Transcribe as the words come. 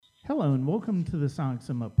Hello and welcome to the Sonic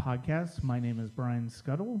Cinema podcast. My name is Brian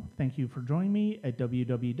Scuttle. Thank you for joining me at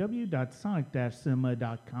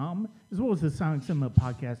www.sonic-cinema.com, as well as the Sonic Cinema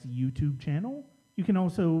podcast YouTube channel. You can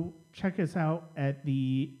also check us out at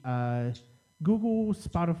the Google,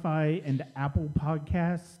 Spotify, and Apple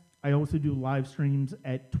podcasts. I also do live streams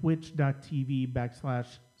at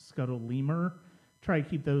twitch.tv/ScuttleLemur. Try to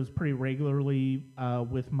keep those pretty regularly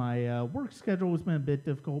with my work schedule. Has been a bit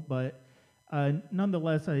difficult, but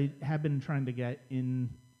nonetheless, I have been trying to get in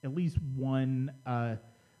at least one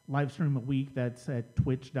live stream a week. That's at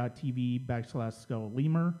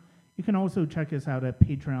twitch.tv/ScuttleLemur. You can also check us out at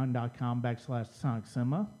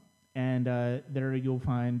patreon.com/SonicCinema. And there you'll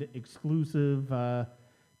find exclusive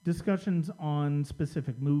discussions on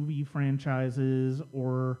specific movie franchises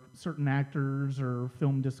or certain actors or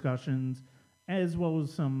film discussions, as well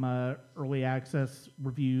as some early access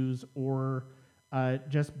reviews or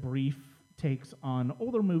just brief takes on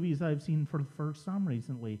older movies I've seen for the first time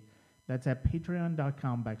recently. That's at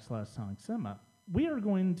patreon.com/SonicCinema. We are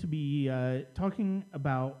going to be talking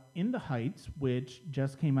about In the Heights, which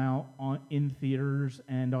just came out in theaters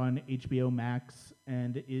and on HBO Max,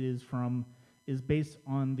 and it is based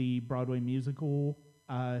on the Broadway musical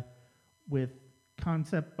with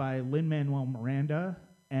concept by Lin-Manuel Miranda,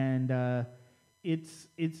 and it's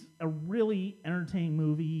a really entertaining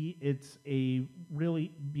movie. It's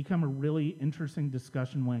become a really interesting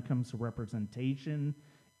discussion when it comes to representation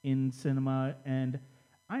in cinema, and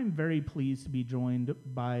I'm very pleased to be joined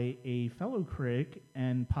by a fellow critic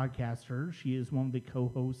and podcaster. She is one of the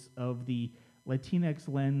co-hosts of the Latinx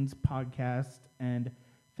Lens podcast, and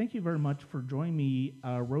thank you very much for joining me,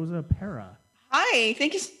 Rosa Pera. Hi,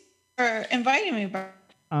 thank you for inviting me.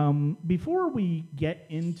 Before we get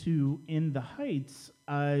into In the Heights,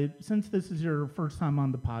 since this is your first time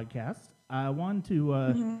on the podcast, I want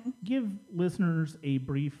to give listeners a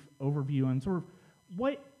brief overview on sort of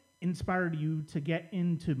what inspired you to get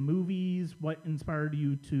into movies, what inspired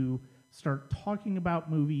you to start talking about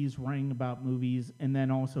movies, writing about movies, and then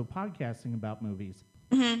also podcasting about movies.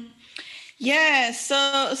 Mm-hmm. Yeah,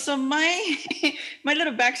 so my my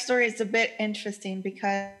little backstory is a bit interesting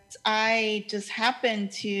because I just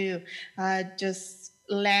happened to just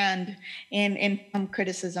land in film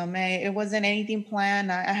criticism. It wasn't anything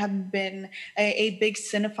planned. I haven't been a big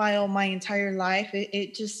cinephile my entire life.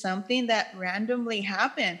 It just something that randomly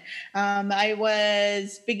happened. I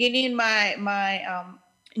was beginning my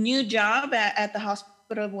new job at the hospital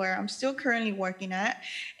where I'm still currently working at,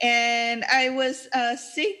 and I was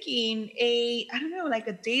seeking like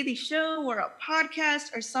a daily show or a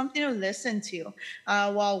podcast or something to listen to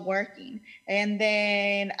while working. And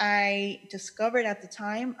then I discovered at the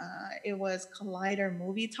time it was Collider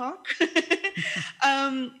Movie Talk,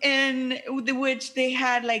 and which they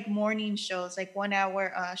had like morning shows, like 1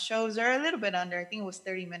 hour shows, or a little bit under. I think it was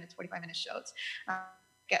 30 minutes, 45-minute shows.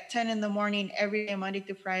 At 10 in the morning every day, Monday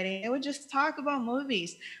through Friday. They would just talk about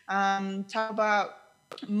movies, talk about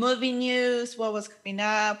movie news, what was coming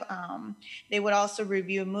up. They would also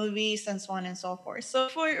review movies and so on and so forth. So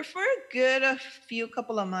for a good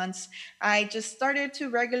couple of months, I just started to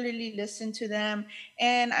regularly listen to them,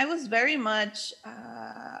 and I was very much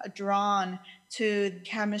drawn to the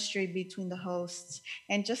chemistry between the hosts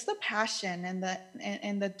and just the passion and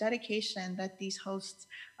the dedication that these hosts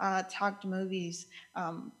talked movies,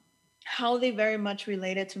 how they very much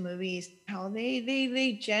related to movies, how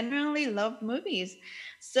they genuinely loved movies.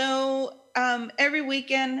 So every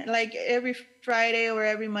weekend, like every Friday or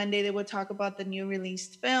every Monday, they would talk about the new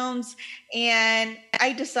released films. And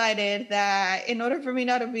I decided that in order for me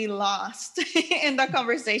not to be lost in the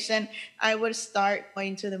conversation, I would start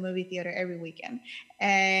going to the movie theater every weekend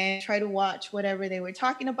and try to watch whatever they were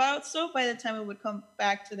talking about. So by the time it would come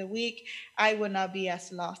back to the week, I would not be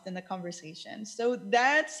as lost in the conversation. So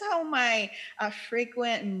that's how my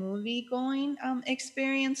frequent movie going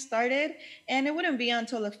experience started. And it wouldn't be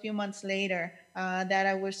until a few months later that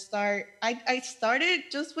I would start. I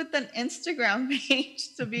started just with an Instagram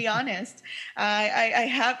page, to be honest.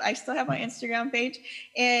 I still have my Instagram page,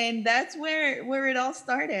 and that's where it all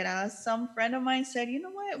started. Some friend of mine said, you know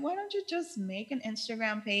what, why don't you just make an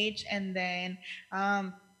Instagram page and then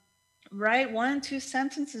write 1-2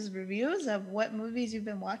 sentences reviews of what movies you've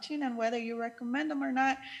been watching and whether you recommend them or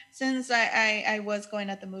not, since I was going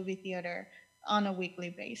at the movie theater on a weekly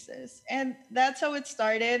basis. And that's how it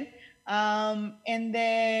started. And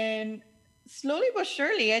then slowly but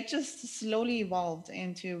surely, it just slowly evolved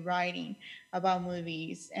into writing about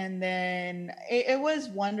movies. And then it was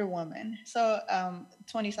Wonder Woman. So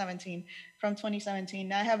 2017. From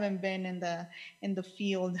 2017, I haven't been in the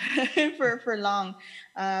field for long.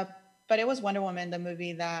 but it was Wonder Woman, the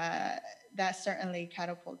movie that certainly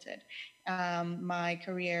catapulted my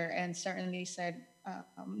career, and certainly said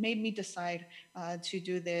made me decide to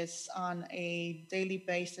do this on a daily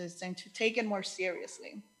basis and to take it more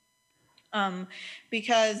seriously. um,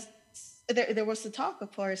 because there was the talk,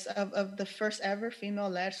 of course, of the first ever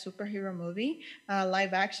female-led superhero movie,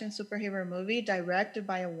 live-action superhero movie directed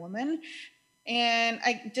by a woman, and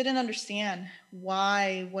I didn't understand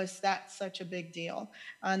why was that such a big deal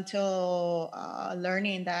until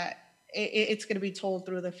learning that it's going to be told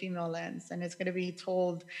through the female lens, and it's going to be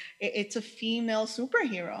told it's a female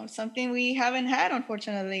superhero, something we haven't had,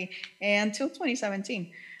 unfortunately, until 2017.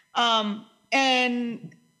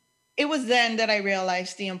 And it was then that I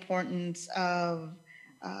realized the importance of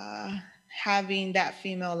uh, having that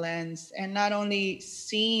female lens, and not only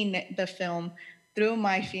seeing the film through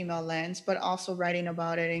my female lens, but also writing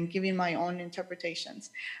about it and giving my own interpretations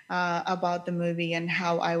about the movie and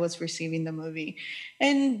how I was receiving the movie.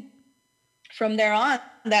 And from there on,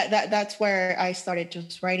 that's where I started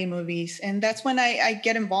just writing movies, and that's when I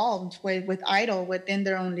get involved with Idol within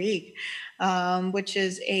their own league, which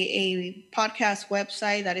is a podcast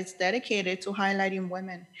website that is dedicated to highlighting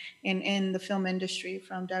women in the film industry,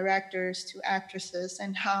 from directors to actresses,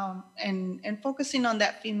 and how and focusing on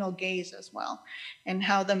that female gaze as well, and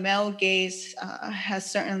how the male gaze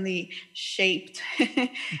has certainly shaped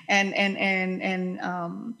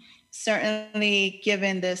and certainly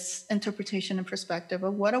given this interpretation and perspective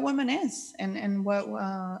of what a woman is, and what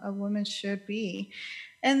a woman should be.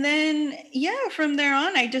 And then, yeah, from there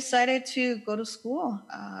on, I decided to go to school.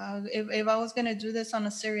 If I was going to do this on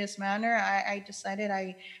a serious manner, I decided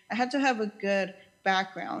I had to have a good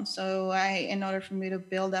background. So in order for me to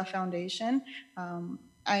build that foundation,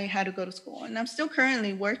 I had to go to school. And I'm still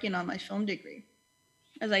currently working on my film degree.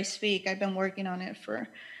 As I speak, I've been working on it for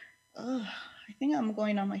I think I'm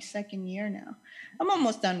going on my second year now. I'm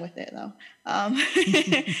almost done with it though. Um,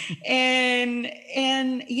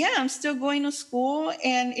 and yeah, I'm still going to school.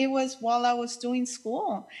 And it was while I was doing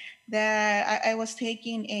school that I was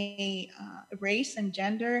taking a race and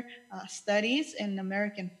gender studies in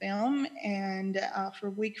American film. And for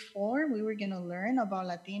week 4, we were going to learn about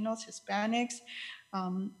Latinos, Hispanics,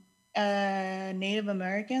 um, Native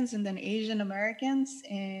Americans, and then Asian Americans,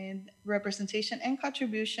 and representation and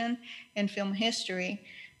contribution in film history.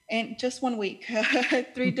 And just 1 week,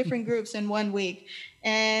 3 different groups in 1 week.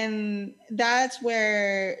 And that's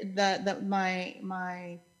where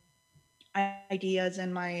my ideas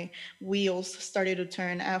and my wheels started to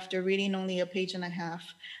turn after reading only a page and a half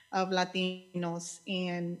of Latinos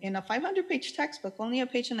in a 500-page textbook. Only a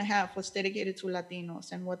page and a half was dedicated to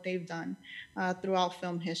Latinos and what they've done throughout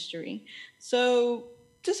film history. So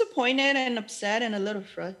disappointed and upset and a little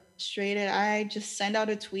frustrated, I just sent out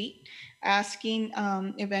a tweet asking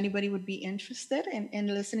if anybody would be interested in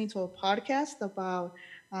listening to a podcast about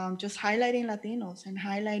just highlighting Latinos and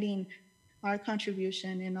highlighting our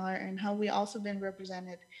contribution and how we also been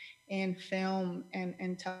represented in film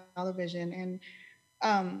and television. And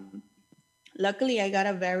um, luckily, I got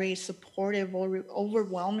a very supportive,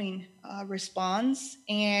 overwhelming response.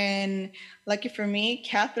 And lucky for me,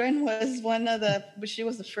 Catherine was she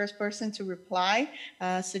was the first person to reply,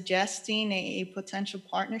 suggesting a potential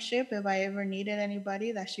partnership if I ever needed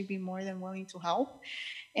anybody, that she'd be more than willing to help.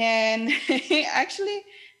 And actually,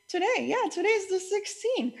 today is the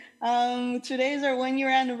 16th. Today is our 1 year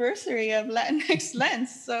anniversary of Latinx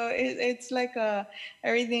Lens. So it's like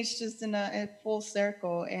everything's just in a full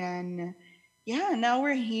circle. And yeah, now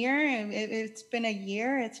we're here. It's been a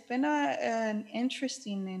year. It's been an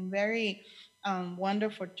interesting and very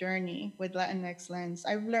wonderful journey with Latinx Lens.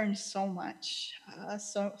 I've learned so much,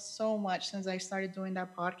 so much since I started doing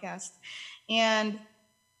that podcast. And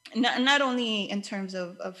not only in terms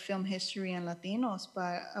of film history and Latinos,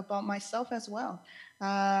 but about myself as well.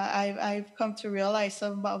 I've come to realize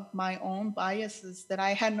some of my own biases that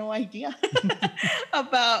I had no idea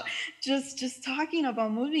about, just talking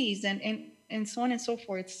about movies and so on and so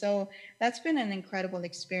forth. So that's been an incredible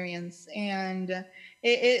experience. And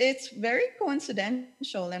it's very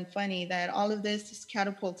coincidental and funny that all of this is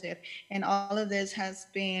catapulted, and all of this has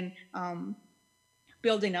been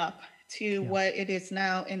building up to what it is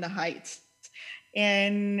now in the Heights,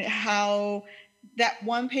 and how that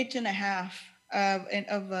 1 page and a half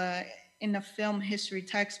in a film history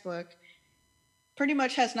textbook pretty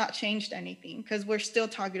much has not changed anything, because we're still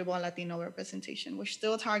talking about Latino representation. We're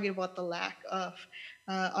still talking about the lack of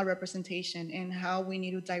our representation, and how we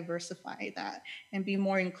need to diversify that and be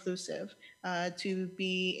more inclusive to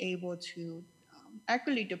be able to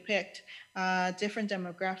accurately depict different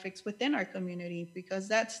demographics within our community, because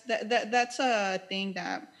that's a thing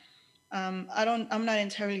that I'm not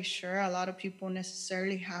entirely sure a lot of people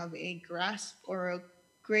necessarily have a grasp or a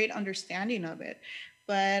great understanding of it.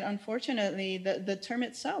 But unfortunately, the term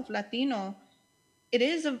itself, Latino, it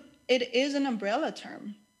is a it is an umbrella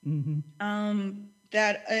term, Mm-hmm.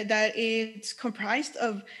 that it's comprised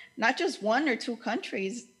of not just one or two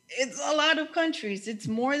countries. It's a lot of countries. It's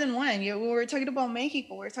more than one. We're talking about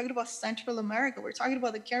Mexico. We're talking about Central America. We're talking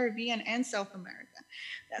about the Caribbean and South America.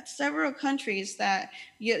 That's several countries that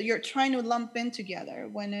you're trying to lump in together.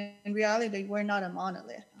 When in reality, we're not a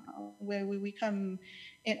monolith. We come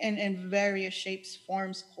in various shapes,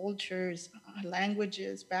 forms, cultures,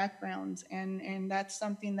 languages, backgrounds, and that's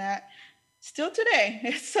something that still today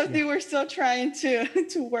it's Yeah. something we're still trying to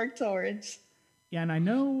to work towards. Yeah, and I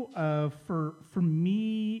know for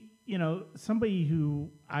me, somebody who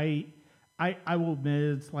I will admit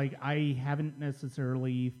it's like I haven't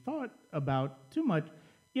necessarily thought about too much.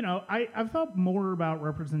 I've thought more about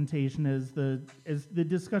representation as the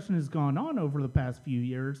discussion has gone on over the past few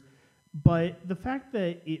years, but the fact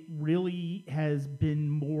that it really has been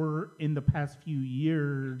more in the past few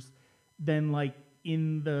years than like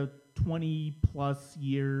in the 20 plus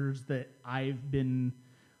years that I've been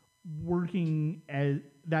working as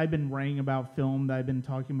that I've been writing about film, that I've been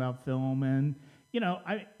talking about film, and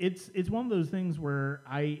it's one of those things where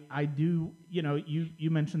I do you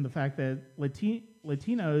mentioned the fact that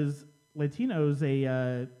Latinos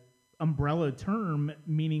a umbrella term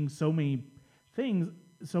meaning so many things,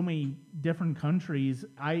 so many different countries.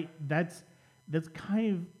 That's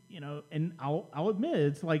kind of and I'll admit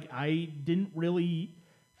it's like I didn't really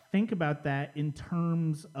think about that in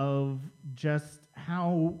terms of just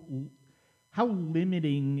how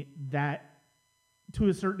limiting that to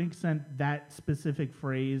a certain extent that specific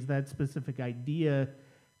phrase, that specific idea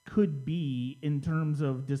could be in terms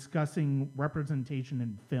of discussing representation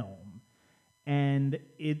in film. And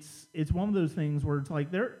it's one of those things where it's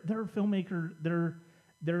like there are filmmakers, there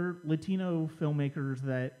are Latino filmmakers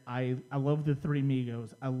that I love. The Three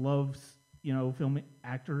Amigos. I love film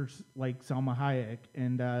actors like Salma Hayek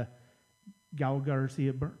and Gal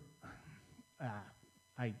Garcia.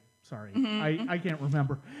 I sorry, I can't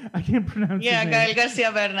remember. I can't pronounce. Yeah, his name. Gael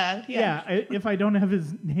Garcia Bernal. Yeah, if I don't have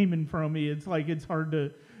his name in front of me, it's like it's hard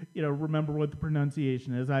to remember what the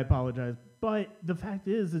pronunciation is. I apologize. But the fact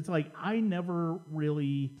is, it's like I never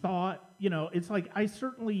really thought. It's like I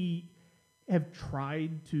certainly have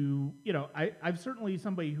tried to. I've certainly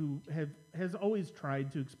somebody who has always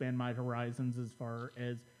tried to expand my horizons as far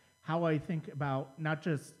as how I think about not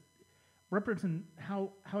just represent how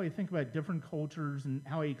I think about different cultures and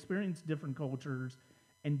how I experience different cultures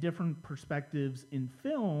and different perspectives in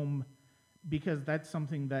film, because that's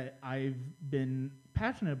something that I've been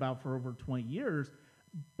passionate about for over 20 years.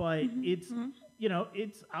 But it's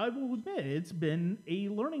I will admit it's been a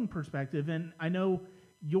learning perspective, and I know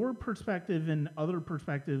your perspective and other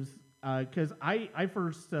perspectives because I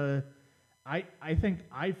first I think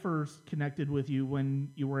I first connected with you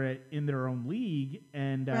when you were in Their Own League,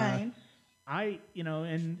 and Right.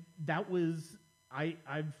 and that was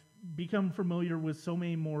I've become familiar with so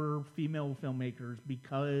many more female filmmakers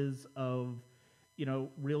because of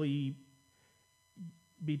really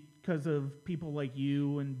because of people like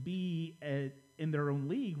you and in Their Own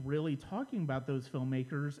League really talking about those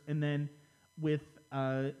filmmakers, and then with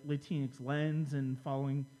Latinx Lens and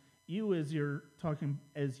following you as you're talking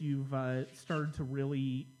as you've started to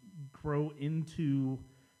really grow into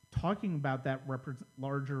talking about that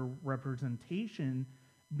larger representation,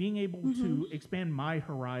 being able to expand my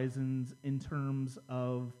horizons in terms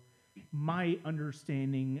of my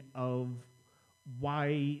understanding of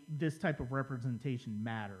why this type of representation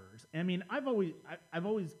matters. I mean, I've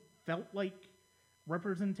always felt like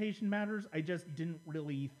representation matters. I just didn't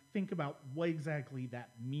really think about what exactly that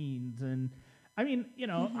means. And I mean,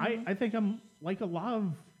 I think I'm like a lot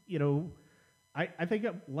of, I think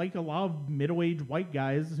like a lot of middle-aged white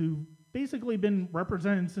guys who've basically been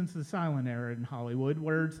represented since the silent era in Hollywood,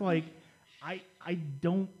 where it's like, I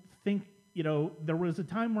don't think, there was a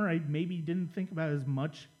time where I maybe didn't think about as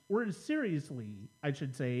much, or as seriously, I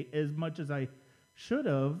should say, as much as I should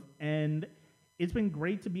have. And it's been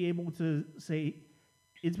great to be able to say,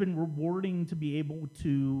 it's been rewarding to be able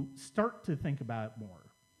to start to think about it more.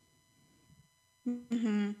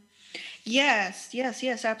 Yes,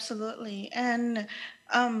 absolutely. And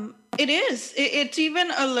it is. It's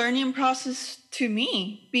even a learning process to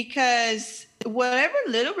me because whatever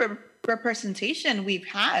little representation we've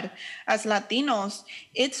had as Latinos,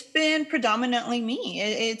 it's been predominantly me.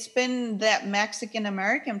 It's been that Mexican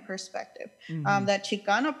American perspective, that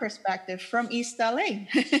Chicano perspective from East LA.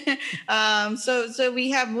 So we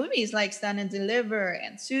have movies like Stand and Deliver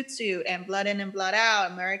and Suit Suit and Blood In and Blood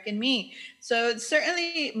Out, American Me. So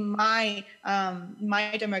certainly my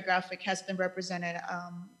demographic has been represented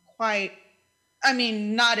quite. I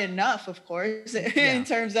mean, not enough, of course, in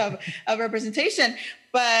terms of representation,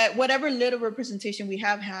 but whatever little representation we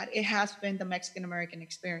have had, it has been the Mexican American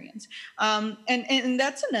experience. And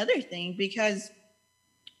that's another thing because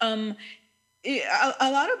a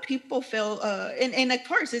lot of people feel, and of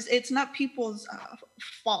course, it's not people's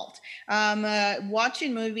fault.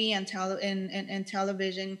 Watching movie and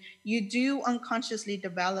television, you do unconsciously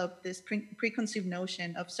develop this preconceived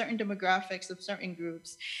notion of certain demographics, of certain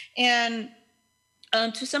groups. And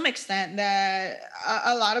to some extent that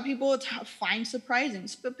a lot of people find surprising,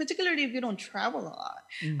 but particularly if you don't travel a lot,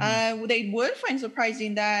 they would find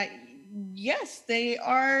surprising that yes, they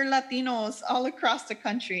are Latinos all across the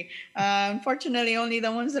country. Unfortunately, only the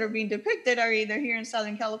ones that are being depicted are either here in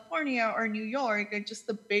Southern California or New York, or just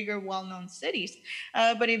the bigger, well-known cities.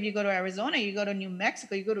 But if you go to Arizona, you go to New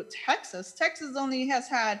Mexico, you go to Texas. Texas only has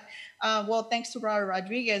had, well, thanks to Robert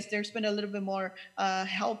Rodriguez, there's been a little bit more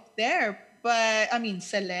help there. But I mean,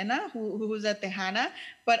 Selena, who's at Tejana.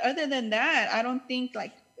 But other than that, I don't think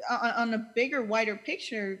like on a bigger, wider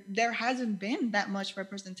picture, there hasn't been that much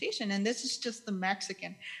representation. And this is just the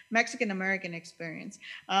Mexican American experience.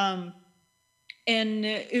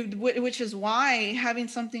 Which is why having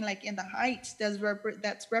something like In the Heights that's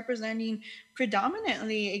representing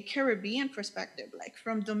predominantly a Caribbean perspective, like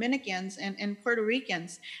from Dominicans and Puerto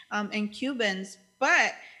Ricans and Cubans,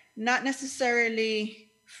 but not necessarily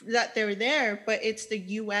that they're there, but it's the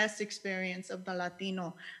U.S. experience of the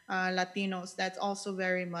Latinos that's also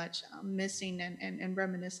very much missing and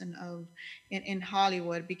reminiscent of in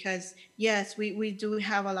Hollywood. Because yes, we do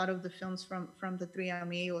have a lot of the films from the Three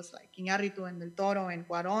Amigos, like Iñárritu and Del Toro and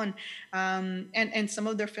Cuarón, and some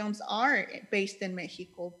of their films are based in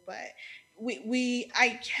Mexico, but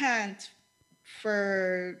I can't,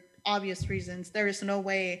 for obvious reasons, there is no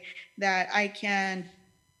way that I can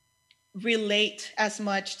relate as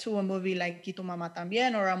much to a movie like Y Tu Mamá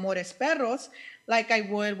También or Amores Perros like I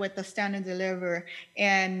would with The Stand and Deliver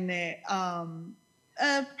and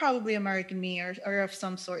probably American Me or of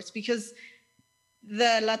some sorts, because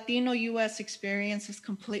the Latino US experience is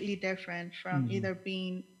completely different from either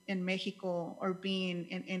being in Mexico or being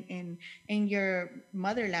in your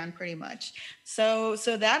motherland, pretty much. So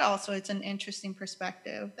that also, it's an interesting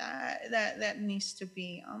perspective that needs to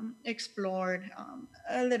be explored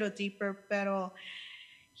a little deeper. Pero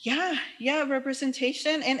yeah,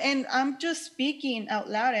 representation, and I'm just speaking out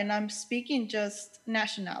loud, and I'm speaking just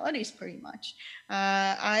nationalities, pretty much.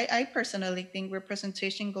 I personally think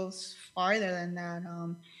representation goes farther than that.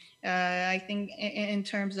 I think in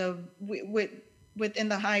terms of within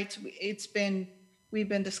the Heights, we've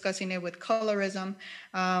been discussing it with colorism,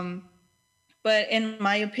 but in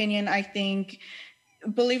my opinion, I think,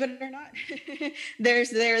 believe it or not, there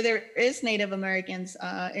is Native Americans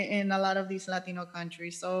in a lot of these Latino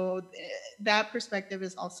countries. So that perspective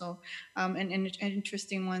is also an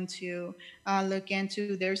interesting one to look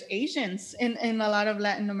into. There's Asians in a lot of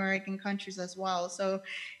Latin American countries as well. So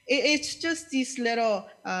it's just these little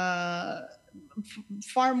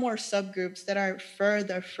far more subgroups that are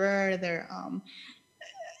further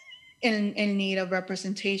in need of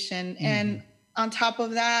representation. And on top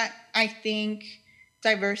of that, I think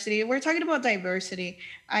diversity. We're talking about diversity.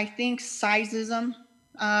 I think sizeism,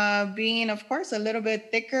 being, of course, a little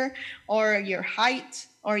bit thicker, or your height,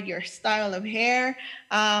 or your style of hair,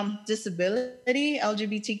 disability,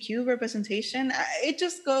 LGBTQ representation. It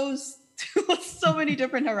just goes to so many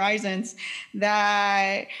different horizons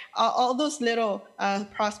that all those little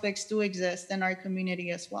prospects do exist in our community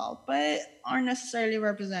as well, but aren't necessarily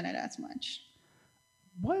represented as much.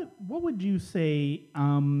 What would you say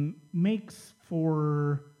makes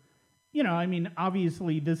for, I mean,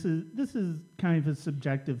 obviously this is kind of a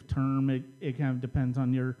subjective term. It kind of depends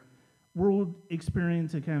on your world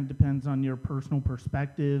experience. It kind of depends on your personal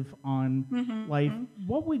perspective on life.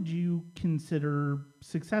 What would you consider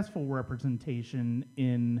successful representation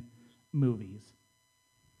in movies?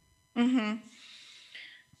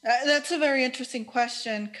 That's a very interesting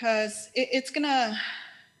question, because it's gonna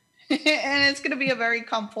and it's gonna be a very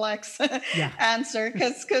complex answer,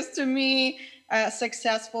 because to me,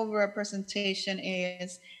 successful representation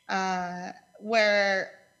is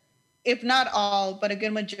where, if not all, but a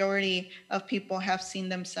good majority of people have seen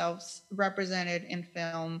themselves represented in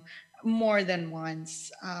film, more than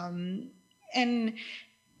once. And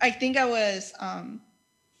I think I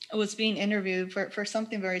was being interviewed for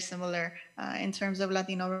something very similar in terms of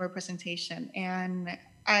Latino representation. And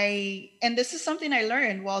this is something I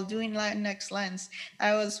learned while doing Latinx Lens.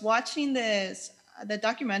 I was watching the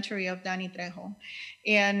documentary of Danny Trejo,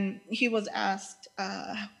 and he was asked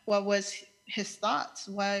what was his thoughts,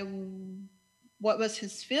 what was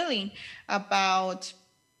his feeling about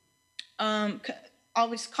um,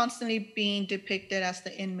 always constantly being depicted as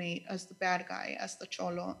the inmate, as the bad guy, as the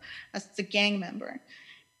cholo, as the gang member.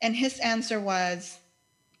 And his answer was,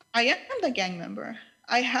 I am the gang member.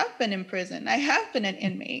 I have been in prison. I have been an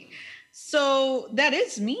inmate. So that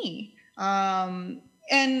is me. And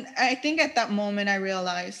I think at that moment I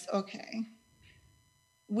realized, okay,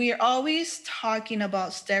 we're always talking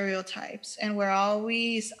about stereotypes, and we're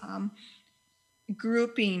always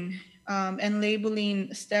grouping and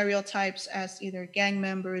labeling stereotypes as either gang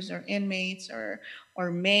members or inmates or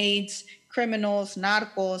maids, criminals,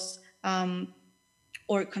 narcos,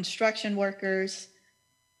 or construction workers,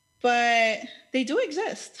 but they do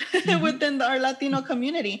exist within our Latino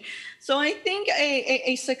community. So I think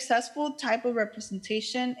a successful type of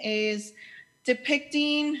representation is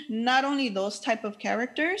depicting not only those type of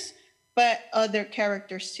characters, but other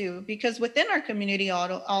characters too. Because within our community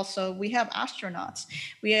also, we have astronauts,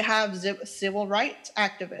 we have civil rights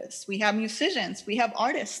activists, we have musicians, we have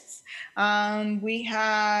artists, we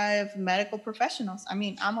have medical professionals. I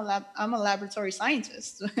mean, I'm a laboratory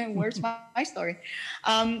scientist. Where's my story?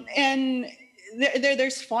 And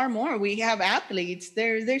there's far more. We have athletes.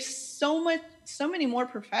 There's so many more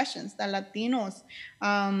professions that Latinos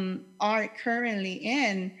are currently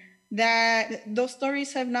in, that those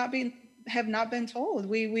stories have not been told.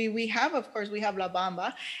 We have, of course, we have La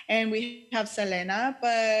Bamba and we have Selena,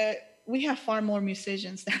 but we have far more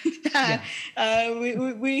musicians than that.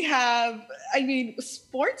 Yeah. We have, I mean,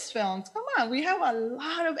 sports films. Come on, we have a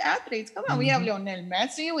lot of athletes. Come on, we have Lionel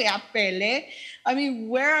Messi, we have Pele. I mean,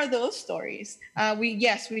 where are those stories? We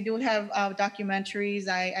do have documentaries.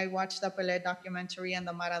 I watched the Pele documentary and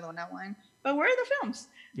the Maradona one, but where are the films?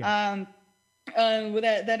 Yeah.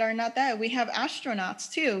 That are not that. We have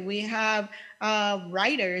astronauts too. We have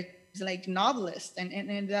writers, like novelists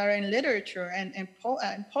and that are in literature and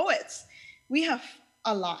poets. We have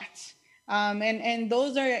a lot. And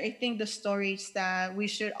those are, I think, the stories that we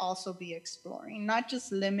should also be exploring, not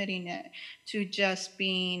just limiting it to just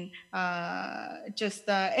being and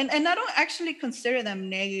I don't actually consider them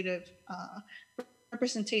negative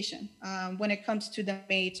representation when it comes to the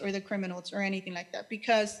mates or the criminals or anything like that,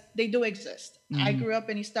 because they do exist. I grew up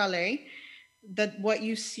in East LA. That what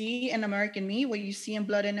you see in American Me, what you see in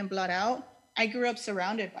Blood In and Blood Out, I grew up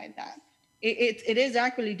surrounded by that. It is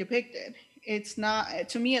actually depicted. It's not,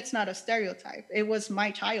 to me, it's not a stereotype. It was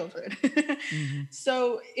my childhood.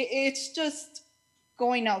 So it's just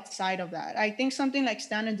going outside of that. I think something like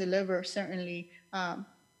Stand and Deliver certainly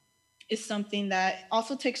is something that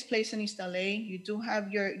also takes place in East LA. You do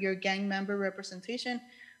have your gang member representation,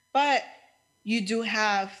 but you do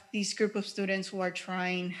have these group of students who are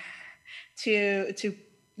trying to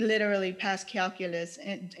literally pass calculus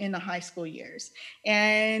in the high school years.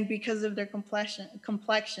 And because of their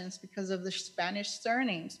complexions, because of their Spanish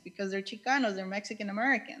surnames, because they're Chicanos, they're Mexican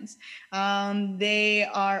Americans, they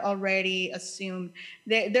are already assumed,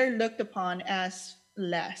 they're looked upon as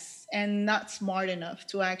less and not smart enough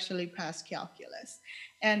to actually pass calculus.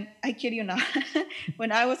 And I kid you not,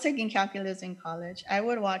 when I was taking calculus in college, I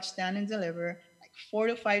would watch Stand and Deliver like 4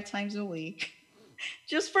 to 5 times a week,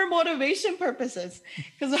 just for motivation purposes.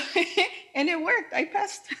 And it worked. I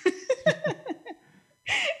passed.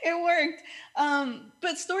 It worked.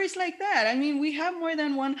 But stories like that, I mean, we have more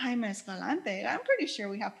than one Jaime Escalante. I'm pretty sure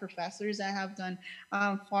we have professors that have done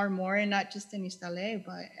far more, and not just in East LA,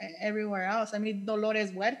 but everywhere else. I mean,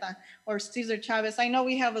 Dolores Huerta or Cesar Chavez. I know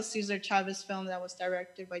we have a Cesar Chavez film that was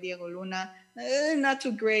directed by Diego Luna. Not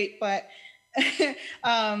too great, but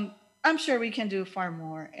I'm sure we can do far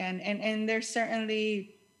more. And there's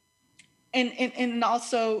certainly, and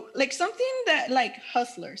also like something that, like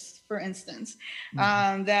Hustlers, for instance,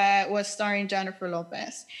 that was starring Jennifer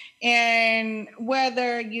Lopez. And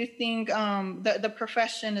whether you think the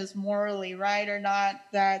profession is morally right or not,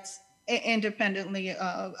 that's independently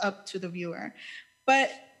up to the viewer. But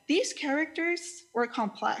these characters were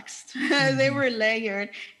complex. They were layered.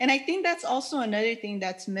 And I think that's also another thing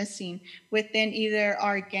that's missing within either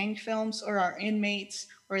our gang films or our inmates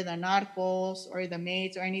or the narcos or the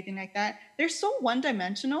maids or anything like that. They're so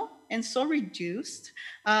one-dimensional and so reduced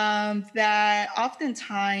that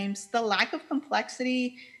oftentimes the lack of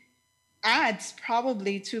complexity adds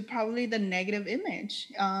probably the negative image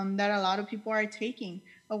that a lot of people are taking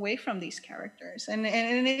away from these characters, and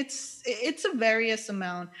it's a various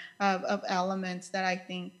amount of elements that I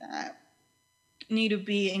think that need to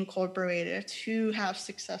be incorporated to have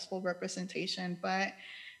successful representation. But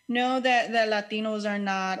know that Latinos are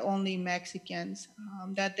not only Mexicans,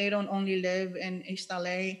 that they don't only live in East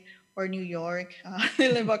LA or New York,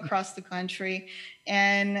 they live across the country.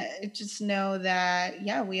 And just know that,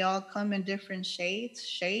 yeah, we all come in different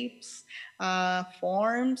shapes,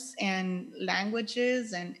 forms, and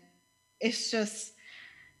languages. And it's just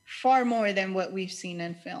far more than what we've seen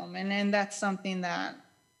in film. And that's something that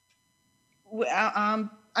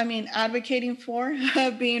I mean, advocating for,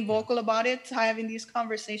 being vocal about it, having these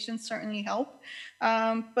conversations certainly help.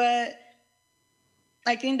 But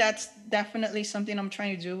I think that's definitely something I'm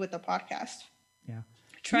trying to do with the podcast. Yeah.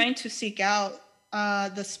 Trying to seek out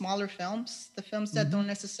the smaller films, the films that don't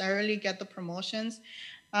necessarily get the promotions.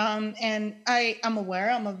 And I'm aware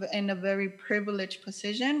in a very privileged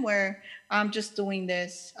position where I'm just doing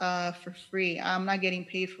this for free. I'm not getting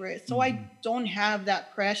paid for it. So I don't have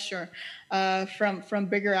that pressure from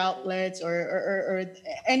bigger outlets or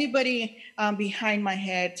anybody behind my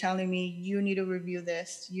head telling me, you need to review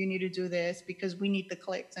this, you need to do this, because we need the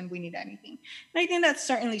clicks and we need anything. And I think that's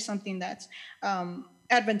certainly something that's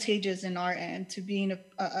advantageous in our end, to being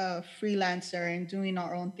a freelancer and doing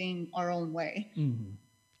our own thing our own way.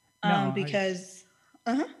 Because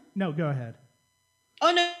no, go ahead.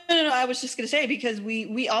 Oh no! I was just gonna say, because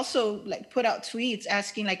we also like put out tweets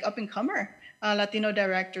asking like up and comer Latino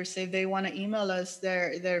directors if they want to email us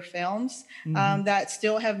their films that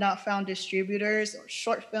still have not found distributors, or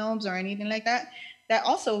short films or anything like that. That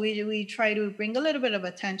also we try to bring a little bit of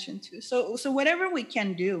attention to. So whatever we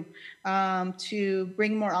can do to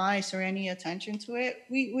bring more eyes or any attention to it,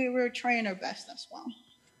 we were trying our best as well.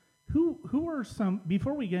 Who are some,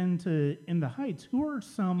 before we get into In the Heights, who are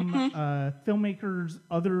some filmmakers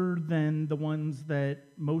other than the ones that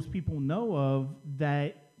most people know of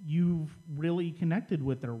that you've really connected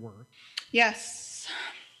with their work? Yes.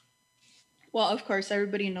 Well, of course,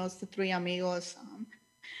 everybody knows the Three Amigos.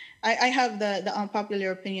 I have the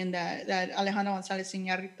unpopular opinion that Alejandro González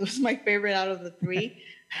Iñárritu is my favorite out of the three.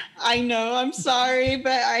 I know, I'm sorry,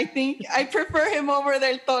 but I think I prefer him over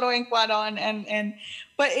Del Toro and Cuarón.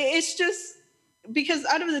 But it's just because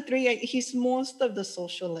out of the three, he's most of the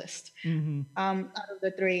socialist out of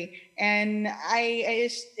the three. And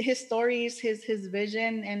his stories, his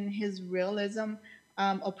vision, and his realism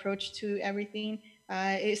approach to everything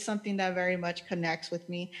is something that very much connects with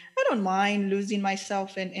me. I don't mind losing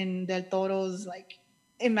myself in Del Toro's like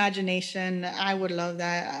imagination. I would love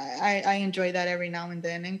that. I enjoy that every now and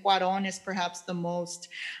then. And Cuarón is perhaps the most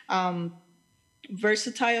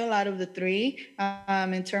versatile out of the three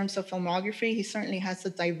in terms of filmography. He certainly has a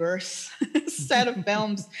diverse set of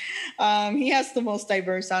films. He has the most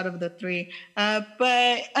diverse out of the three.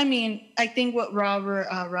 But I mean, I think what Robert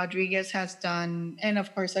Rodriguez has done, and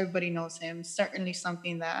of course everybody knows him, certainly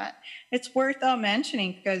something that it's worth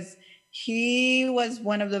mentioning, because he was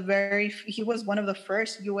one of the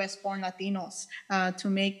first U.S. born Latinos to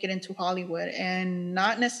make it into Hollywood, and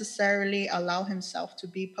not necessarily allow himself to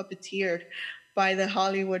be puppeteered by the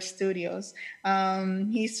Hollywood studios.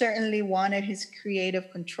 He certainly wanted his creative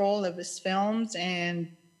control of his films, and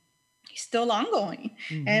he's still ongoing.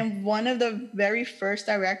 And one of the very first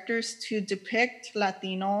directors to depict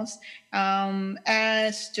Latinos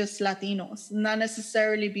as just Latinos, not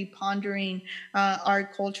necessarily be pondering our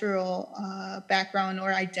cultural background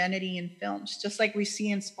or identity in films, just like we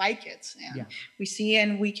see in Spy Kids. And we see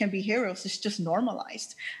in We Can Be Heroes. It's just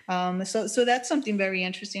normalized. So that's something very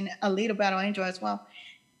interesting. Alita Battle Angel as well.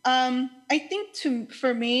 I think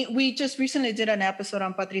for me, we just recently did an episode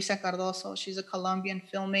on Patricia Cardoso. She's a Colombian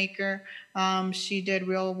filmmaker. She did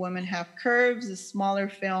Real Women Have Curves, a smaller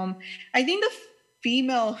film. I think the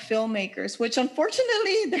female filmmakers, which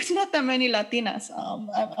unfortunately there's not that many Latinas,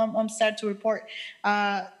 I'm sad to report.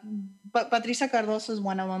 But Patricia Cardoso is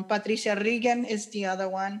one of them. Patricia Regan is the other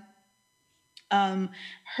one.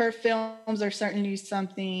 Her films are certainly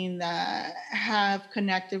something that have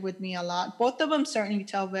connected with me a lot. Both of them certainly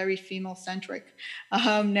tell very female-centric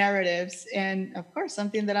narratives, and of course,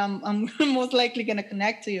 something that I'm most likely going to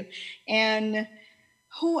connect to. And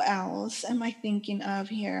who else am I thinking of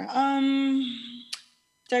here?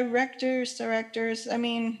 Directors. I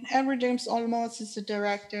mean, Edward James Olmos is a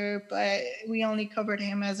director, but we only covered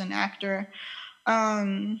him as an actor.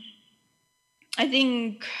 I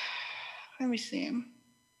think. Let me see.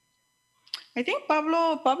 I think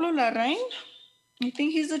Pablo Larraín. I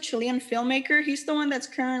think he's a Chilean filmmaker. He's the one that's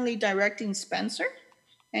currently directing Spencer.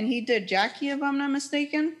 and he did Jackie, if I'm not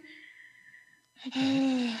mistaken.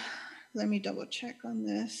 Let me double check on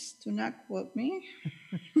this. Do not quote me.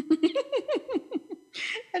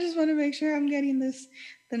 I just want to make sure I'm getting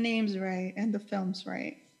the names right and the films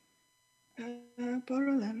right.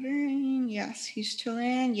 Yes, he's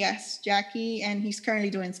Chilean. Yes, Jackie, and he's currently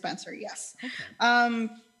doing Spencer. Yes. Okay.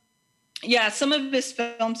 Yeah, some of his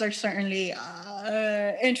films are certainly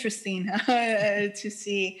interesting to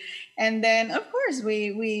see. And then, of course,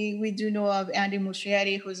 we do know of Andy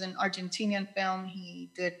Muschietti, who's an Argentinian film.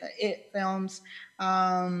 He did the It films.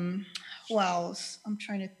 Who else? I'm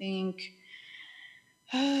trying to think.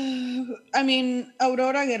 I mean,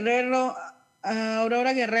 Aurora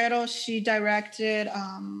Guerrero, she directed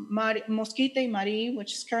Mosquita y Marie,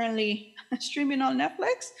 which is currently streaming on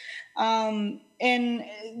Netflix. And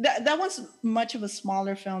that was much of a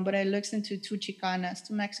smaller film, but it looks into two Chicanas,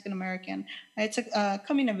 two Mexican American. It's a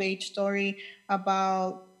coming of age story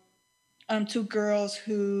about two girls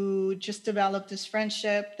who just developed this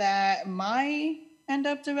friendship that might end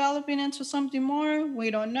up developing into something more.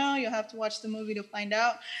 We don't know. You'll have to watch the movie to find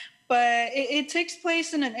out. But it takes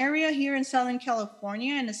place in an area here in Southern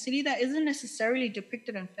California, in a city that isn't necessarily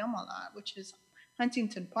depicted in film a lot, which is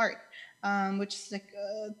Huntington Park, which is like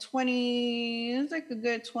a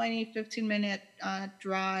good 20, 15-minute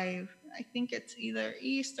drive. I think it's either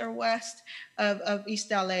east or west of East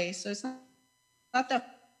LA. So it's not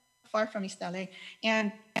that far from East LA,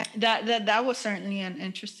 and that was certainly an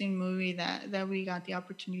interesting movie that we got the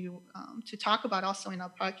opportunity to talk about also in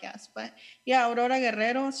our podcast. But yeah, Aurora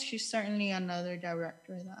Guerrero, she's certainly another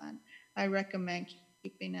director that I recommend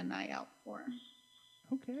keeping an eye out for.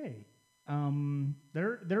 Okay,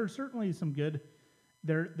 there are certainly some good.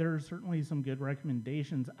 There are certainly some good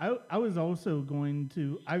recommendations. I was also going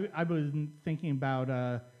to. I was thinking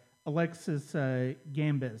about Alexis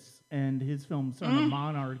Gambis and his film Son of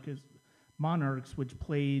Monarchs, which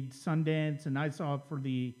played Sundance, and I saw it for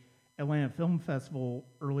the Atlanta Film Festival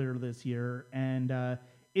earlier this year. And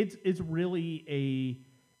it's really a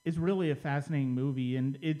fascinating movie,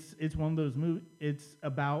 and it's one of those movies. It's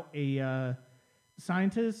about a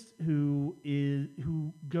scientist who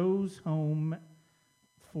goes home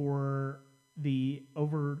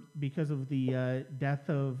because of the death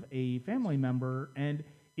of a family member, and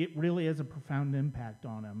it really has a profound impact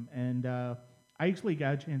on him. And I actually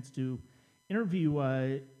got a chance to interview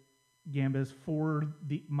Gambis for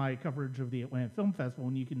my coverage of the Atlanta Film Festival,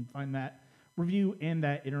 and you can find that review and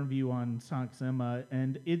that interview on Sonic Cinema.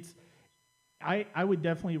 And I would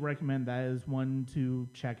definitely recommend that as one to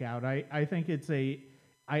check out. I think it's a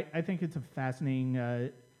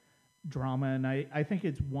fascinating drama, and I think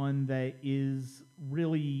it's one that is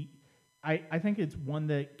really. I think it's one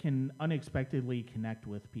that can unexpectedly connect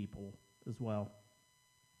with people as well.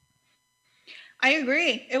 I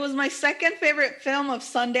agree. It was my second favorite film of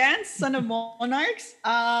Sundance, Son of Monarchs.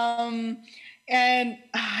 And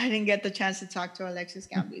I didn't get the chance to talk to Alexis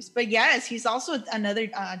Gambis. But yes, he's also another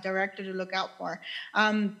director to look out for.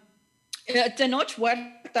 Tenoch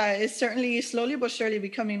Huerta is certainly slowly but surely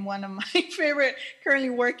becoming one of my favorite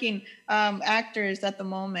currently working actors at the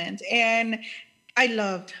moment. And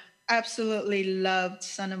I absolutely loved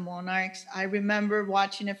Son of Monarchs. I remember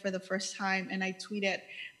watching it for the first time, and I tweeted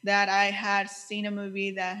that I had seen a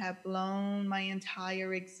movie that had blown my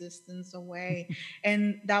entire existence away.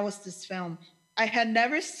 And that was this film. I had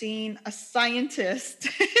never seen a scientist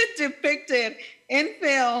depicted in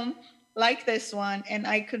film like this one, and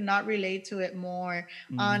I could not relate to it more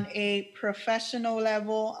on a professional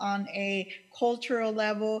level, on a cultural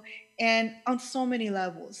level, and on so many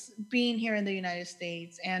levels. Being here in the United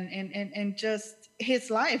States and just his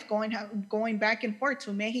life going back and forth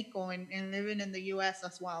to Mexico and living in the U.S.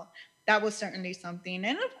 as well. That was certainly something.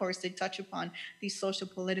 And of course, they touch upon these social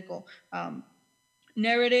political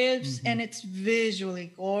narratives, and it's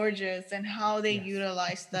visually gorgeous, and how they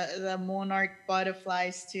utilize the monarch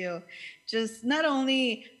butterflies to just not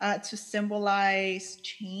only to symbolize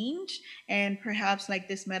change and perhaps like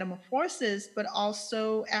this metamorphosis, but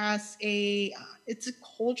also as it's a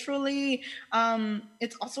culturally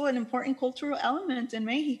it's also an important cultural element in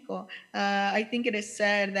Mexico. I think it is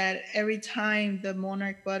said that every time the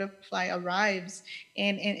monarch butterfly arrives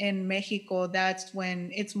in Mexico, that's when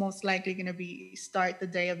it's most likely going to start the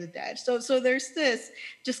Day of the Dead. So there's this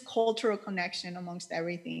just cultural connection amongst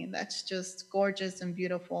everything that's just gorgeous and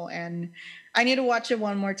beautiful. And I need to watch it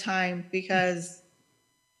one more time because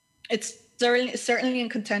it's certainly in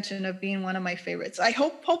contention of being one of my favorites.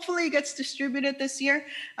 Hopefully it gets distributed this year.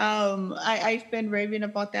 I've been raving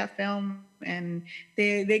about that film and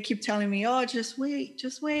they keep telling me, "Oh, just wait,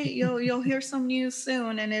 you'll hear some news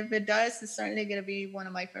soon." And if it does, it's certainly gonna be one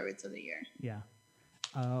of my favorites of the year. Yeah.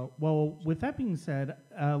 Well, with that being said,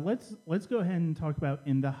 let's go ahead and talk about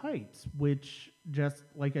In the Heights, which just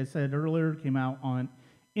like I said earlier, came out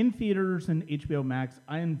in theaters and HBO Max.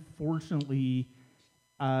 I unfortunately,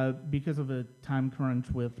 because of a time crunch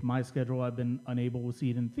with my schedule, I've been unable to see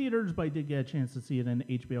it in theaters, but I did get a chance to see it in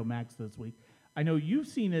HBO Max this week. I know you've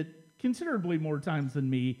seen it considerably more times than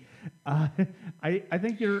me. I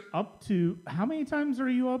think you're up to, how many times are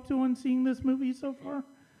you up to on seeing this movie so far?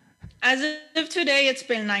 As of today, it's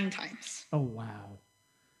been 9 times. Oh, wow.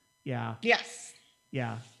 Yeah. Yes.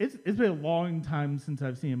 Yeah. It's been a long time since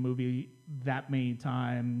I've seen a movie that many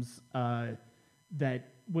times that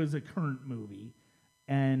was a current movie.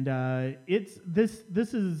 And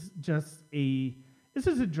this is just a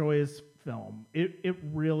joyous film. It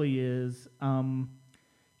really is.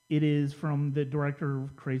 It is from the director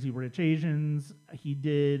of Crazy Rich Asians. He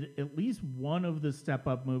did at least one of the Step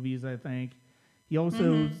Up movies, I think. He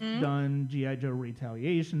also done G.I. Joe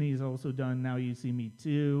Retaliation. He's also done Now You See Me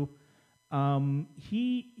Too.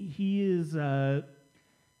 He is.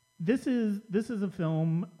 This is a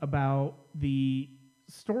film about the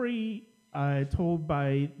story told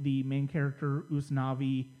by the main character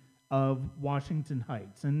Usnavi of Washington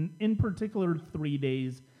Heights, and in particular 3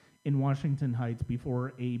 days in Washington Heights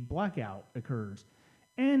before a blackout occurs.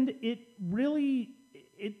 And it really,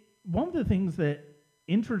 one of the things that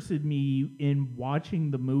interested me in watching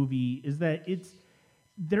the movie is that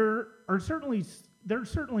there are certainly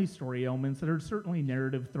story elements, there are certainly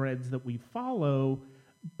narrative threads that we follow,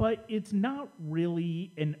 but it's not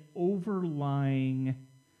really an overlying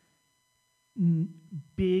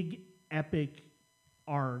big epic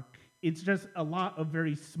arc. It's just a lot of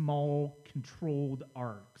very small controlled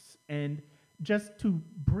arcs, and just to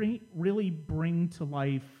really bring to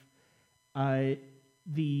life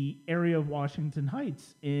the area of Washington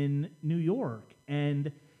Heights in New York.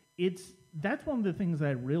 And that's one of the things that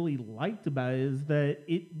I really liked about it, is that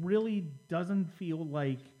it really doesn't feel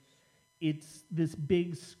like it's this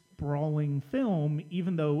big sprawling film,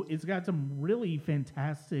 even though it's got some really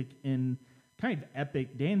fantastic and kind of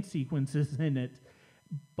epic dance sequences in it.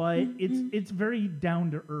 But it's very down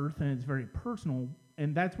to earth and it's very personal,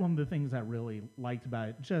 and that's one of the things I really liked about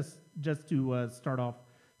it. Just to start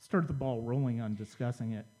the ball rolling on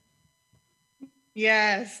discussing it.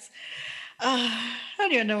 Yes. I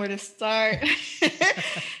don't even know where to start. and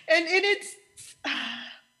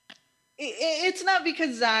it's not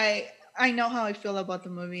because I know how I feel about the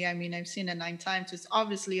movie. I mean, I've seen it 9 times. It's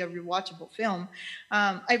obviously a rewatchable film.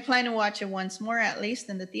 I plan to watch it once more, at least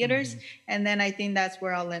in the theaters, and then I think that's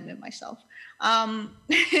where I'll limit myself. And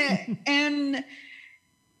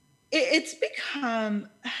it's become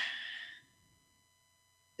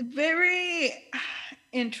very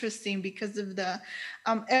interesting because of the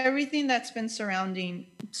everything that's been surrounding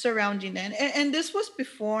it. And this was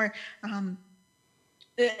before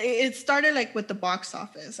it started like with the box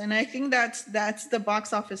office, and I think that's the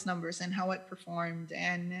box office numbers and how it performed,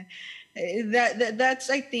 and that's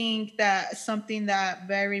I think that something that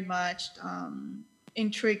very much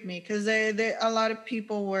intrigued me, because a lot of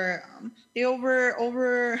people were they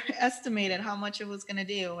overestimated how much it was going to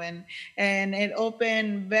do, and it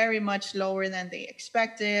opened very much lower than they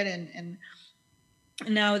expected, and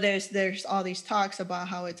now there's all these talks about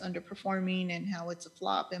how it's underperforming and how it's a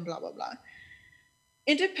flop and blah blah blah.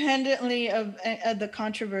 Independently of the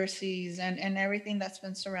controversies and everything that's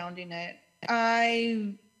been surrounding it,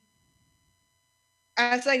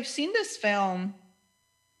 as I've seen this film,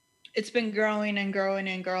 it's been growing and growing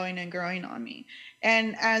and growing and growing on me.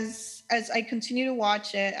 And as I continue to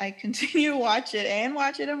watch it, I continue to watch it and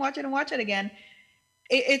watch it and watch it and watch it again.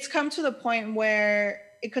 It's come to the point where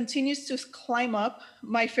it continues to climb up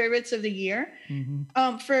my favorites of the year,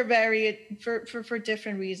 for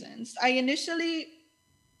different reasons. I initially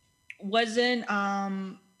wasn't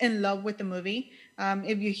in love with the movie.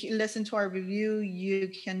 If you listen to our review, you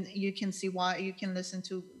can see why. You can listen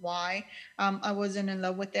to why I wasn't in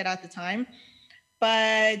love with it at the time.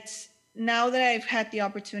 But now that I've had the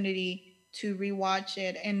opportunity to rewatch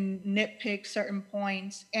it and nitpick certain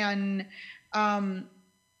points, and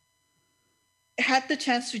had the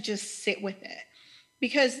chance to just sit with it,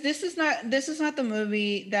 because this is not the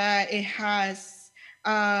movie that it has.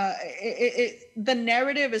 The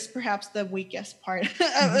narrative is perhaps the weakest part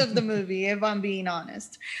of the movie, if I'm being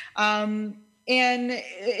honest. And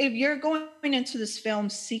if you're going into this film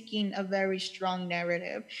seeking a very strong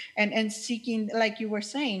narrative and seeking, like you were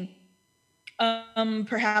saying,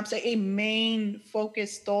 perhaps a main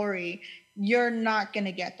focus story you're not going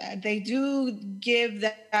to get that. They do give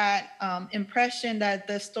that impression that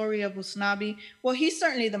the story of Usnavi, well, he's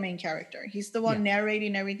certainly the main character. He's the one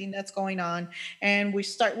narrating everything that's going on. And we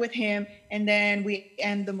start with him and then we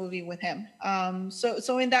end the movie with him.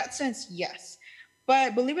 So in that sense, yes.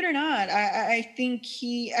 But believe it or not, I think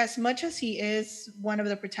he, as much as he is one of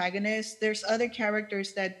the protagonists, there's other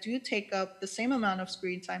characters that do take up the same amount of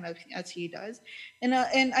screen time as he does, and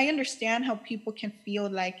I understand how people can feel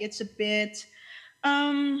like it's a bit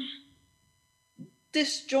um,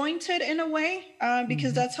 disjointed in a way,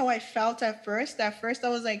 because that's how I felt at first. At first, I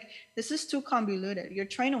was like, "This is too convoluted. You're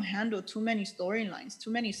trying to handle too many storylines, too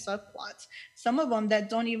many subplots. Some of them that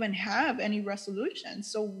don't even have any resolution.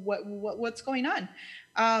 So what's going on?"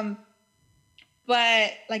 Um,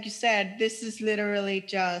 but like you said, this is literally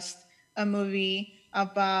just a movie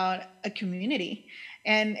about a community.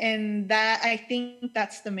 And that, I think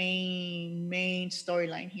that's the main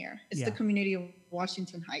storyline here. It's the community of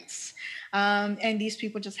Washington Heights. And these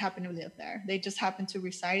people just happen to live there. They just happen to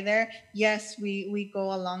reside there. Yes, we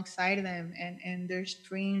go alongside them, and their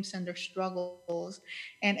dreams and their struggles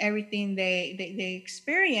and everything they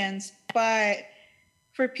experience. But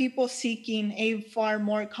for people seeking a far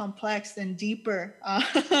more complex and deeper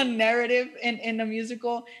narrative in a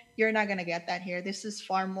musical, you're not going to get that here. This is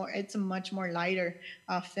far more, it's a much more lighter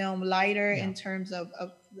film, lighter in terms of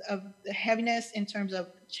the heaviness, in terms of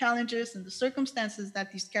challenges and the circumstances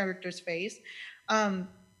that these characters face. And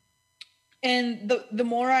the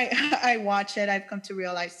more I watch it, I've come to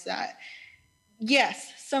realize that,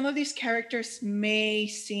 yes, some of these characters may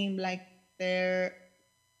seem like they're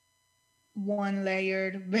one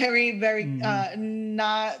layered, very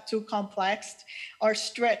not too complex or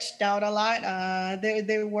stretched out a lot.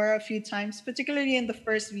 There were a few times, particularly in the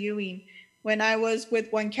first viewing, when I was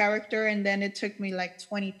with one character and then it took me like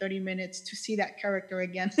 20-30 minutes to see that character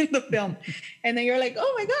again in the film. And then you're like,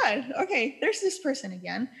 oh my God, okay, there's this person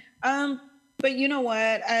again. But you know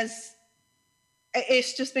what, as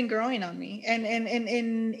it's just been growing on me, and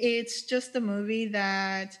it's just a movie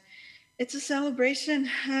that, it's a celebration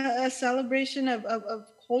of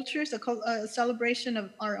cultures, a celebration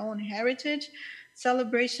of our own heritage,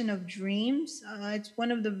 celebration of dreams. It's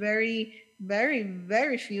one of the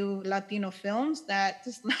very few Latino films that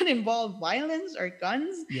does not involve violence or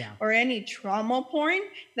guns or any trauma porn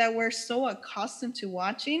that we're so accustomed to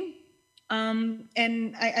watching.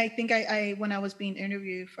 And I think I when I was being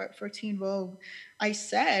interviewed for Teen Vogue, I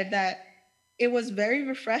said that it was very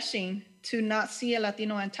refreshing to not see a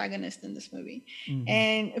Latino antagonist in this movie.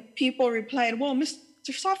 And people replied, well, Mr.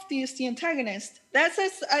 Softy is the antagonist. That's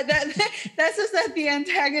that the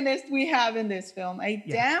antagonist we have in this film. A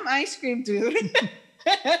damn ice cream dude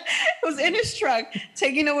who's in his truck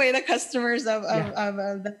taking away the customers of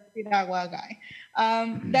the Piragua guy.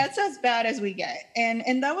 That's as bad as we get.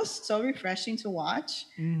 And that was so refreshing to watch,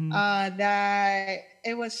 that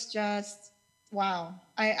it was just, wow.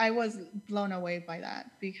 I was blown away by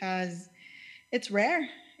that, because it's rare.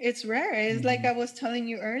 It's rare. It's like I was telling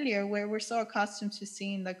you earlier, where we're so accustomed to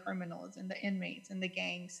seeing the criminals and the inmates and the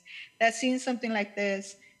gangs, that seeing something like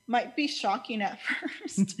this might be shocking at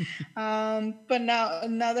first. But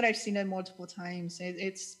now that I've seen it multiple times,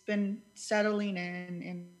 it's been settling in,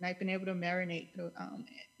 and I've been able to marinate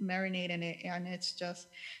in it, and it's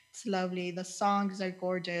lovely. The songs are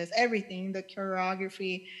gorgeous. Everything, the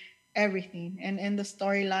choreography, everything, and the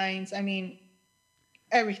storylines. I mean,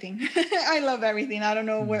 everything. I love everything. I don't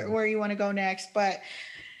know where you want to go next, but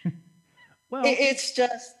well, it's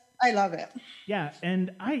just, I love it. Yeah,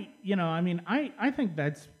 and I think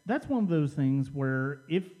that's one of those things where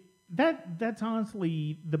if that's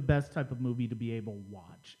honestly the best type of movie to be able to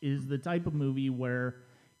watch, is the type of movie where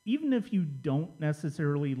even if you don't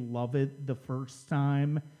necessarily love it the first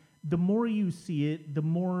time, the more you see it, the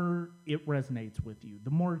more it resonates with you,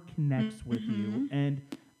 the more it connects with you. And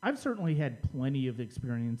I've certainly had plenty of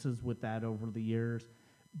experiences with that over the years.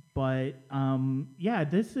 But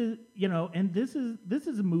this is, and this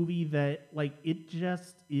is a movie that, like, it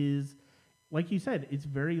just is, like you said, it's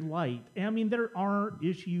very light. And, I mean, there are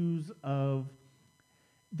issues of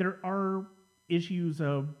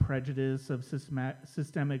prejudice, of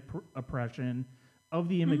systemic oppression, of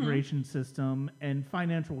the immigration system, and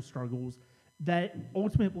financial struggles that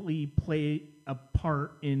ultimately play a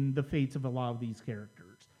part in the fates of a lot of these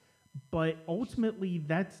characters. But ultimately,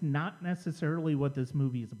 that's not necessarily what this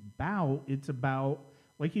movie is about. It's about,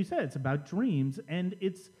 like you said, it's about dreams, and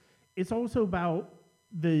it's also about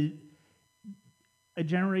a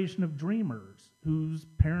generation of dreamers whose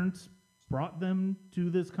parents brought them to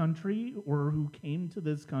this country, or who came to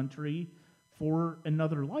this country for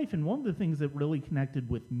another life. And one of the things that really connected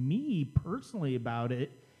with me personally about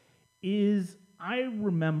it is I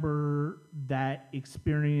remember that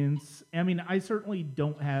experience. I mean, I certainly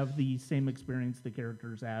don't have the same experience the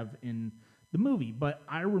characters have in the movie, but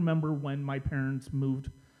I remember when my parents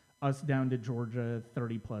moved us down to Georgia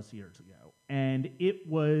 30 plus years ago. And it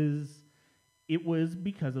was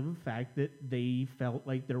because of the fact that they felt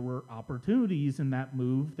like there were opportunities in that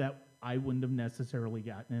move that I wouldn't have necessarily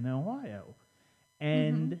gotten in Ohio.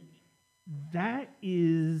 And that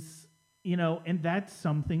is, and that's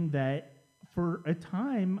something that for a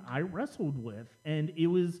time I wrestled with. And it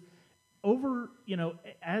was over,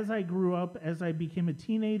 as I grew up, as I became a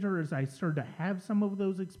teenager, as I started to have some of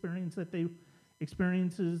those experiences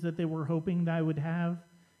that they were hoping that I would have,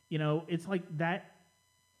 it's like that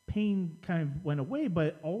pain kind of went away, but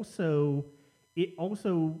it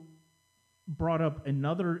also brought up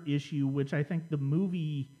another issue, which I think the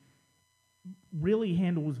movie really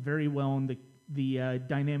handles very well in the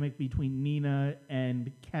dynamic between Nina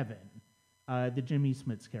and Kevin, the Jimmy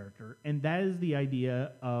Smits character, and that is the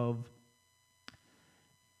idea of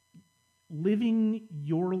living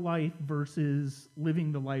your life versus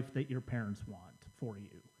living the life that your parents want for you.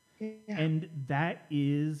 Yeah. And that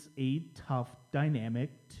is a tough dynamic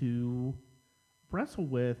to wrestle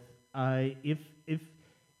with. If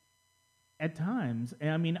at times,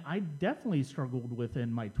 and I mean, I definitely struggled with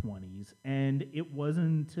in my 20s, and it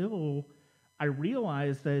wasn't until I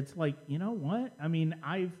realized that it's like, you know what? I mean,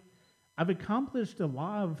 I've accomplished a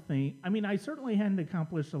lot of things. I mean, I certainly hadn't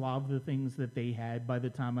accomplished a lot of the things that they had by the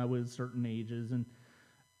time I was certain ages and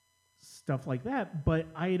stuff like that, but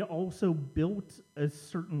I had also built a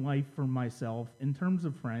certain life for myself in terms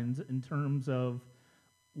of friends, in terms of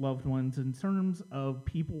loved ones, in terms of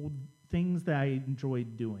people, things that I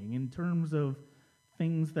enjoyed doing, in terms of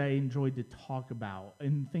things that I enjoyed to talk about,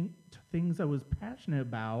 and things I was passionate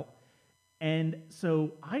about. And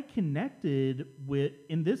so I connected with,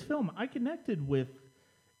 in this film, I connected with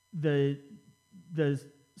the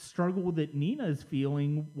struggle that Nina is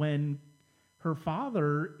feeling when her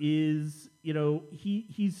father is,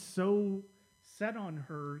 he's so set on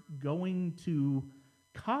her going to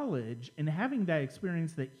college and having that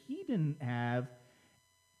experience that he didn't have,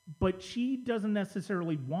 but she doesn't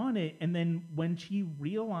necessarily want it. And then when she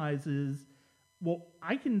realizes, well,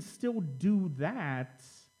 I can still do that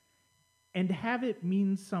and have it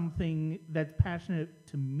mean something that's passionate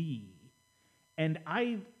to me. And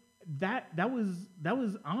that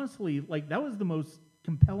was honestly, like, that was the most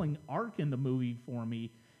compelling arc in the movie for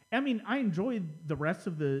me. I mean, I enjoyed the rest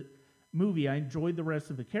of the movie. I enjoyed the rest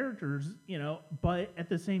of the characters, but at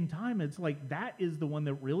the same time, it's like that is the one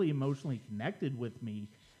that really emotionally connected with me,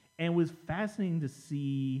 and it was fascinating to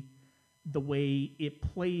see the way it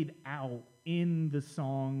played out in the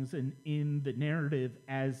songs and in the narrative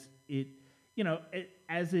as it,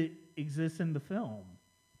 as it exists in the film.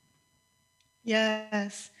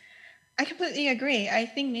 Yes. I completely agree. I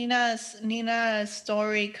think Nina's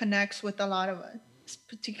story connects with a lot of us,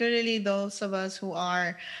 particularly those of us who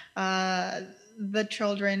are the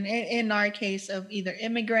children, in our case, of either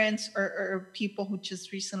immigrants or people who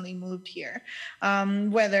just recently moved here,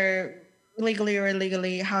 whether legally or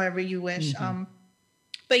illegally, however you wish.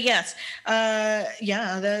 But yes,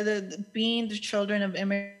 the being the children of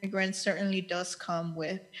immigrants certainly does come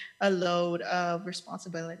with a load of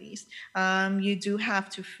responsibilities. You do have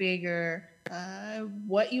to figure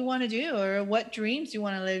what you want to do or what dreams you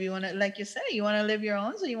want to live. You want to, like you said, you want to live your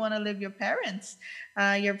own, so you want to live your parents'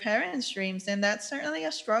 dreams, and that's certainly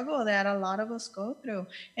a struggle that a lot of us go through.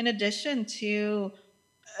 In addition to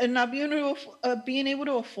not being able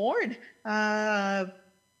to afford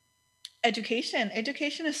education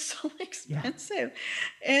is so expensive.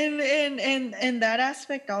 And that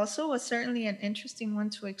aspect also was certainly an interesting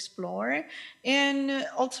one to explore. And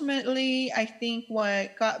ultimately, I think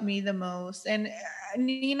what got me the most, and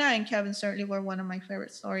Nina and Kevin certainly were one of my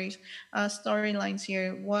favorite storylines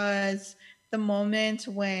here, was the moment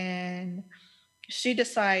when she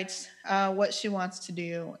decides what she wants to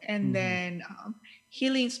do, and then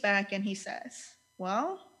he leans back and he says,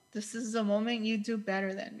 well, this is the moment you do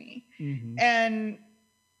better than me. And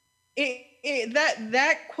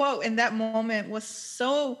that quote in that moment was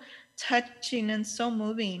so touching and so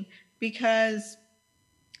moving, because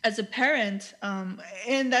as a parent,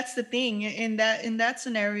 and that's the thing, in that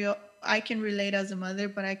scenario, I can relate as a mother,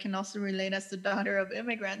 but I can also relate as the daughter of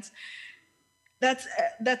immigrants.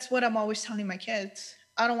 That's what I'm always telling my kids.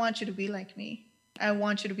 I don't want you to be like me. I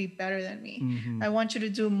want you to be better than me. I want you to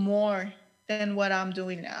do more than what I'm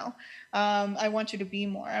doing now. I want you to be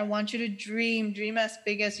more. I want you to dream as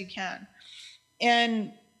big as you can.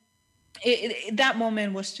 And that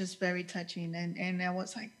moment was just very touching, and I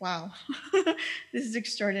was like, wow, this is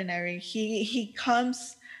extraordinary. He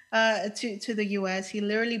comes to the US. He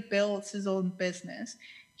literally builds his own business.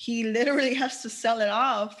 He literally has to sell it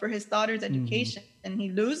off for his daughter's Mm-hmm. education, and he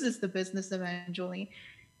loses the business eventually.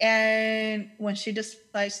 And when she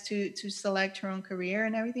decides to select her own career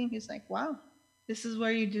and everything, he's like, wow, this is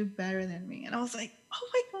where you do better than me. And I was like, oh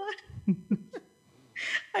my god,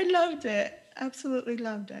 I loved it. Absolutely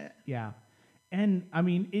loved it. Yeah. And I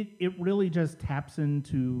mean, it really just taps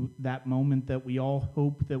into that moment that we all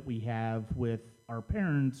hope that we have with our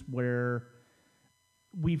parents, where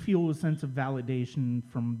we feel a sense of validation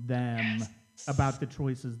from them Yes. about the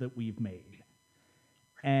choices that we've made.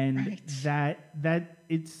 And Right.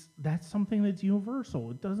 that's something that's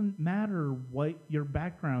universal. It doesn't matter what your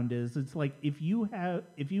background is. It's like if you've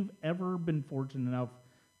ever been fortunate enough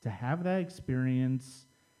to have that experience,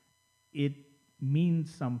 it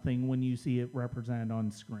means something when you see it represented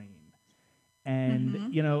on screen. And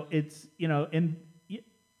and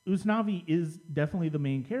Usnavi is definitely the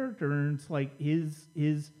main character, and it's like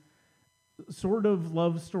his sort of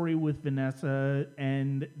love story with Vanessa,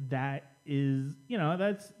 and that is,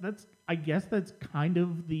 that's I guess that's kind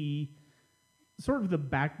of the sort of the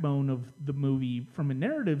backbone of the movie from a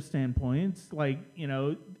narrative standpoint. It's like,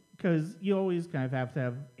 because you always kind of have to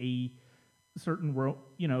have a certain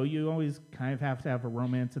you always kind of have to have a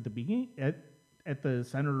romance at the beginning, at the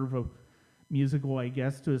center of a musical, I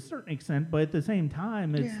guess, to a certain extent. But at the same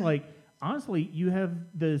time, it's Yeah. like, honestly, you have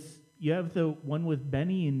the one with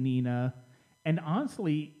Benny and Nina, and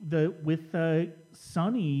honestly, with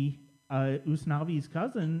Sonny, Usnavi's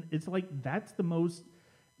cousin. It's like that's the most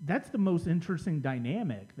interesting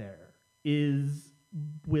dynamic there, is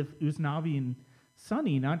with Usnavi and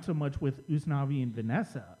Sonny, not so much with Usnavi and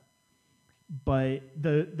Vanessa. But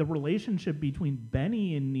the relationship between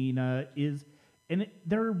Benny and Nina is, and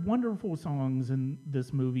there are wonderful songs in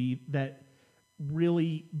this movie that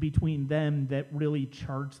really, between them, that really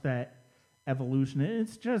charts that evolution. And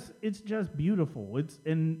it's just beautiful. It's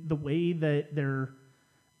in the way that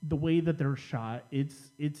they're shot.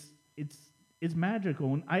 It's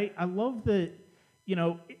magical, and I love that.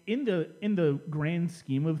 In the grand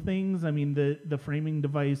scheme of things, I mean, the framing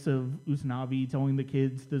device of Usnavi telling the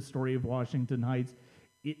kids the story of Washington Heights,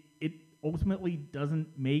 it ultimately doesn't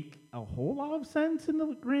make a whole lot of sense in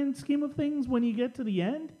the grand scheme of things when you get to the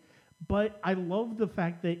end. But I love the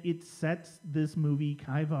fact that it sets this movie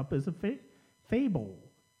kind of up as a fable,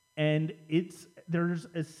 and there's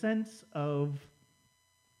a sense of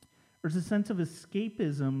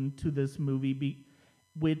escapism to this movie,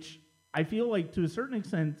 which I feel like, to a certain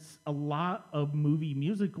extent, a lot of movie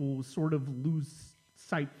musicals sort of lose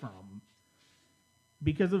sight from,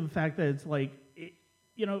 because of the fact that it's like,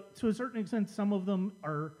 to a certain extent, some of them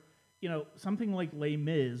are, something like Les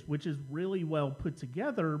Mis, which is really well put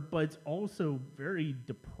together, but it's also very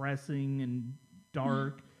depressing and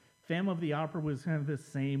dark. Phantom of the Opera was kind of the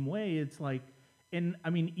same way. It's like, and I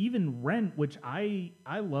mean, even Rent, which I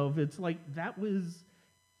love, it's like that was,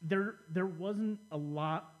 there wasn't a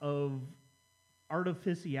lot of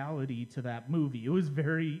artificiality to that movie. It was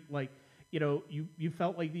very like, you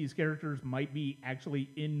felt like these characters might be actually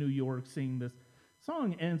in New York singing this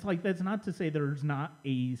song, and it's like, that's not to say there's not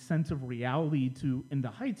a sense of reality to In the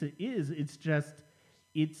Heights. It is. It's just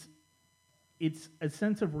it's a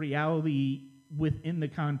sense of reality within the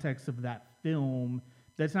context of that film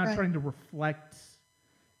that's not Right. trying to reflect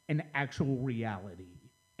an actual reality.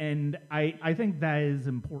 And I think that is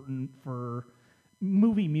important for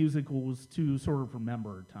movie musicals to sort of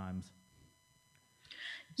remember at times.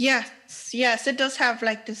 Yes, it does have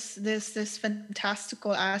like this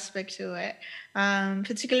fantastical aspect to it.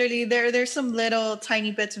 Particularly there's some little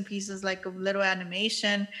tiny bits and pieces, like a little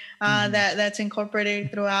animation that's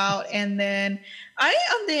incorporated throughout. And then I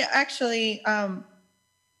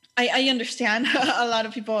understand a lot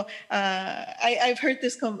of people. I've heard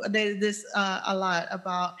this a lot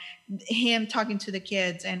about him talking to the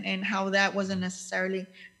kids, and how that wasn't necessarily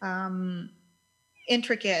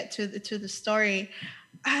intricate to the story.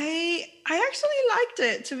 I actually liked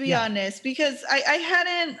it, to be Yeah. honest, because I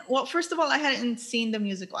hadn't, well, first of all, I hadn't seen the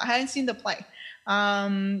musical. I hadn't seen the play.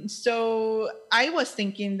 So I was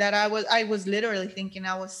thinking that I was literally thinking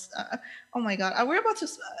oh my God, we're about to,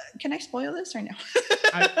 can I spoil this right now?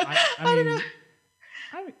 I don't mean,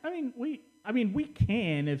 know. I mean, we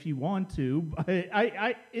can if you want to, but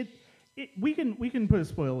we can put a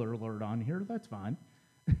spoiler alert on here. That's fine.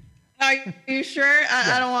 Are you sure?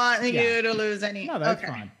 I don't want Yeah. you to lose any. No, that's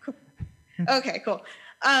Okay. fine. Cool. Okay, cool.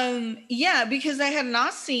 Yeah, because I had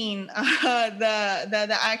not seen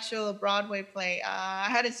the actual Broadway play. I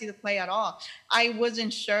hadn't seen the play at all. I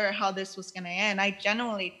wasn't sure how this was going to end. I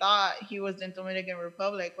genuinely thought he was in Dominican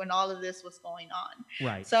Republic when all of this was going on.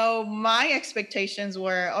 Right. So my expectations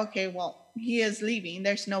were, okay, well, he is leaving.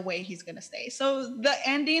 There's no way he's going to stay. So the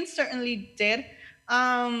ending certainly did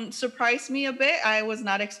surprise me a bit. I was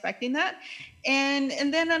not expecting that. And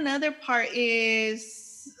then another part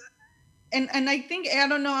is, and I think, I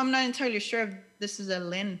don't know, I'm not entirely sure if this is a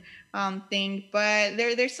Lin thing, but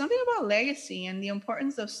there's something about legacy and the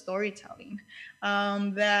importance of storytelling,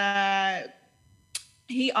 that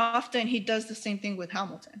he does the same thing with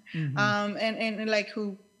Hamilton. And like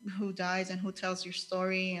who dies and who tells your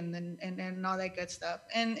story, and then and all that good stuff.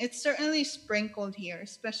 And it's certainly sprinkled here,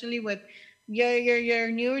 especially with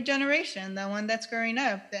your newer generation, the one that's growing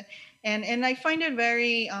up. And I find it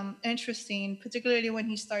very interesting, particularly when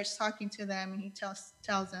he starts talking to them and he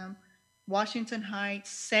tells them, Washington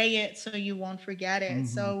Heights, say it so you won't forget it.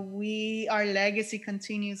 So our legacy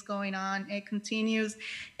continues going on. It continues.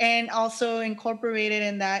 And also incorporated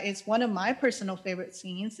in that is one of my personal favorite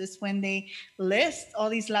scenes, is when they list all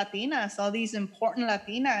these Latinas, all these important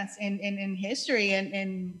Latinas in history and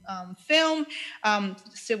in film,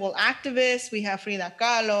 civil activists. We have Frida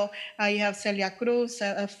Kahlo. You have Celia Cruz,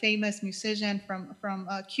 a famous musician from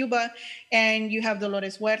Cuba. And you have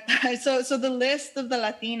Dolores Huerta. So the list of the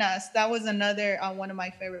Latinas, that was another one of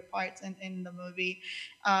my favorite parts in the movie,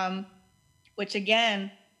 which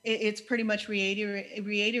again, it's pretty much reiterating.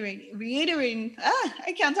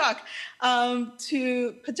 I can't talk.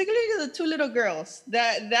 To particularly the two little girls,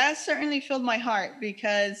 that certainly filled my heart,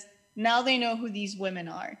 because now they know who these women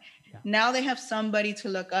are. Yeah. Now they have somebody to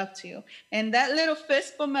look up to, and that little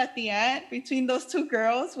fist bump at the end between those two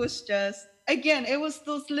girls was just, again, it was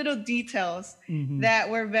those little details that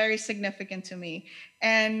were very significant to me.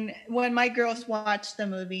 And when my girls watched the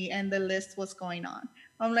movie and the list was going on,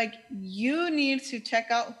 I'm like, you need to check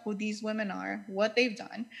out who these women are, what they've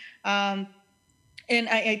done. And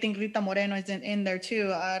I think Rita Moreno is in there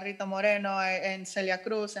too. Rita Moreno and Celia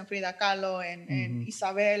Cruz and Frida Kahlo and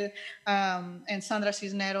Isabel and Sandra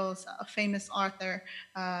Cisneros, a famous author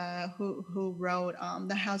who wrote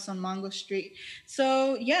The House on Mango Street.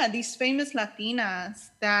 So yeah, these famous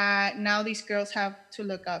Latinas that now these girls have to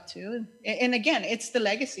look up to. And again, it's the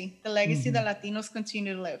legacy that Latinos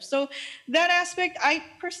continue to live. So that aspect, I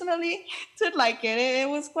personally did like it. It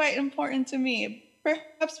was quite important to me.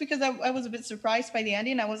 Perhaps because I was a bit surprised by the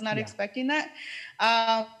ending. I was not expecting that.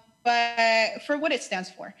 But for what it stands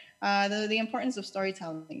for, the importance of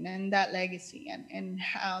storytelling and that legacy, and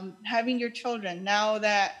having your children, now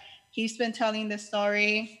that he's been telling the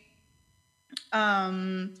story,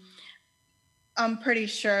 I'm pretty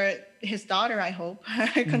sure his daughter, I hope,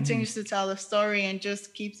 continues to tell the story and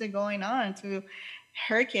just keeps it going on to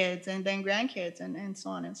her kids and then grandkids and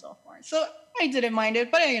so on and so forth. So I didn't mind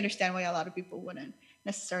it, but I understand why a lot of people wouldn't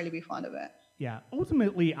necessarily be fond of it. Yeah,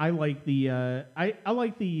 ultimately, I like the I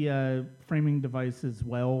like the framing device as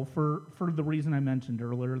well for the reason I mentioned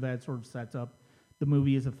earlier, that sort of sets up the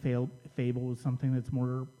movie as a fable, as something that's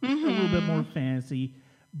more a little bit more fantasy.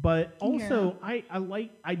 But also,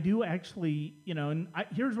 I do actually, and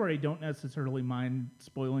here's where I don't necessarily mind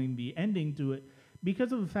spoiling the ending to it,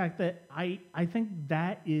 because of the fact that I think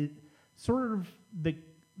that is sort of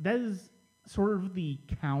the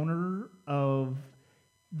counter of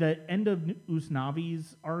the end of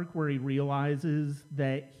Usnavi's arc, where he realizes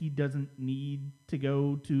that he doesn't need to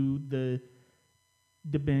go to the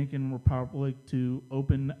Dominican Republic to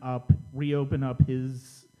reopen up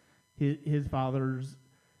his father's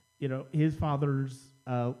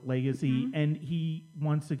legacy, and he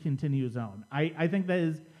wants to continue his own. I think that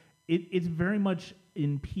is it's very much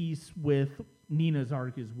in piece with Nina's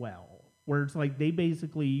arc as well, where it's like they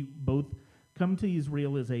basically both come to these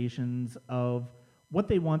realizations of what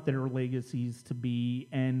they want their legacies to be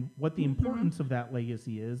and what the importance of that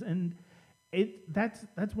legacy is. And that's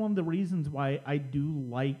one of the reasons why I do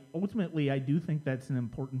think that's an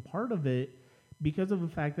important part of it, because of the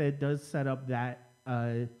fact that it does set up that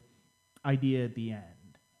idea at the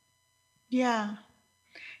end. Yeah,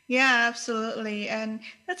 absolutely. And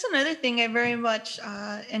that's another thing I very much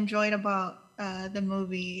enjoyed about the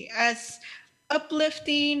movie. As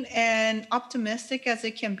uplifting and optimistic as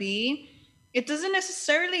it can be, it doesn't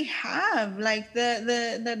necessarily have like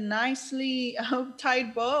the nicely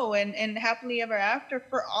tied bow and happily ever after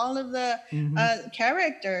for all of the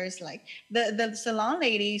characters. Like the salon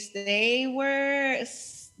ladies, they were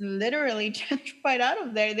literally gentrified out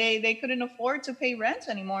of there. They couldn't afford to pay rent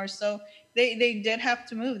anymore, so they did have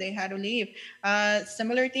to move. They had to leave.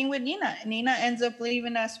 Similar thing with Nina. Nina ends up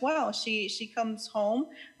leaving as well. She comes home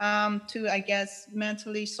to, I guess,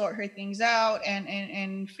 mentally sort her things out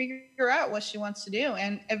and figure out what she wants to do,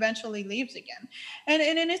 and eventually leaves again. And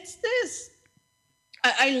it's this.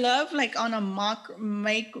 I love, like, on a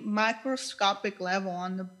macroscopic level,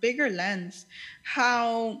 on the bigger lens,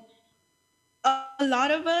 how a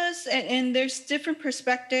lot of us, and there's different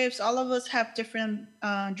perspectives. All of us have different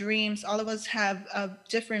dreams. All of us have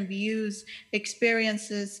different views,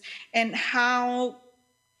 experiences, and how,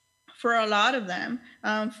 for a lot of them,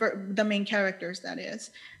 for the main characters, that is,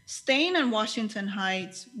 staying in Washington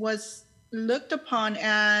Heights was looked upon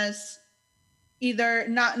as either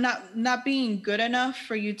not being good enough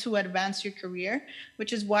for you to advance your career,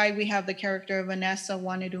 which is why we have the character of Vanessa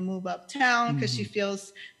wanting to move uptown, because she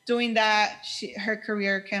feels doing that her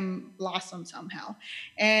career can blossom somehow.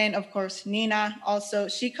 And of course, Nina also,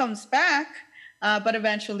 she comes back, but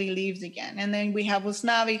eventually leaves again. And then we have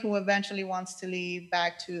Usnavi, who eventually wants to leave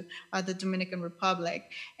back to the Dominican Republic,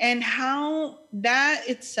 and how that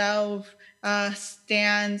itself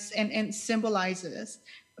stands and symbolizes,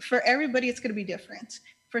 for everybody it's going to be different.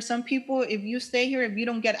 For some people, if you stay here, if you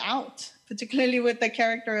don't get out, particularly with the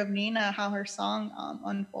character of Nina, how her song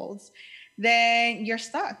unfolds, then you're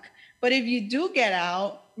stuck. But if you do get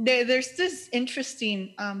out, there's this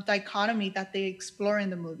interesting dichotomy that they explore in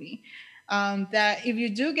the movie, that if you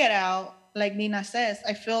do get out, like Nina says,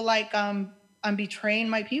 I feel like I'm betraying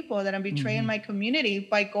my people, that I'm betraying my community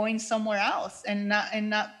by going somewhere else and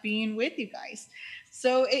not being with you guys.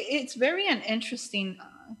 So it's very an interesting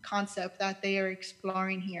concept that they are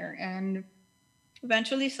exploring here. And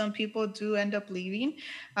eventually, some people do end up leaving,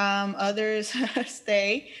 others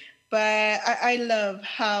stay. But I love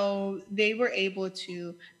how they were able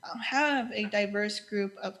to have a diverse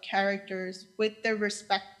group of characters with their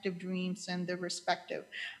respective dreams and their respective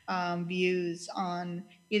views on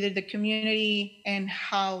either the community and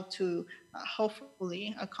how to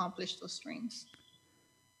hopefully accomplish those dreams.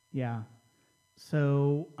 Yeah.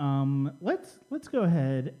 So let's go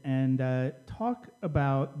ahead and talk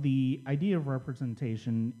about the idea of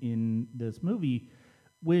representation in this movie,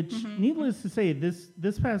 which, needless to say,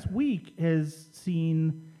 this past week has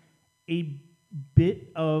seen a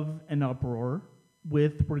bit of an uproar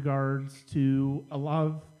with regards to a lot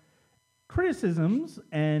of criticisms,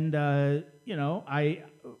 and I've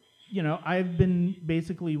been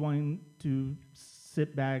basically wanting to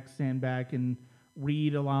stand back, and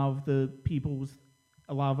read a lot of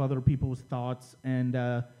other people's thoughts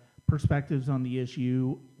and perspectives on the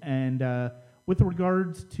issue, and with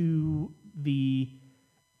regards to the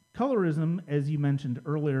colorism, as you mentioned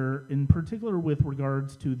earlier, in particular with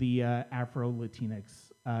regards to the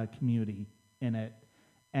Afro-Latinx community in it.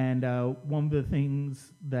 And one of the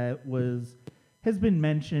things that has been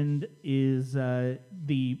mentioned is the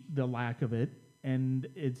lack of it, and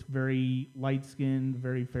it's very light-skinned,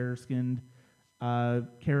 very fair-skinned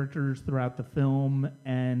characters throughout the film,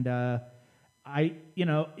 and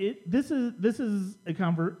this is a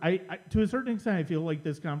to a certain extent, I feel like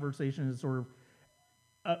this conversation is sort of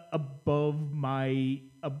above my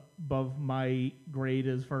grade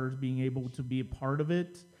as far as being able to be a part of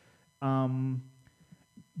it.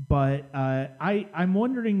 But I'm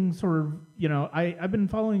wondering, sort of, I've been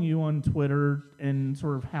following you on Twitter, and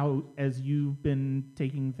sort of how, as you've been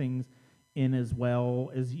taking things in, as well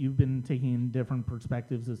as you've been taking in different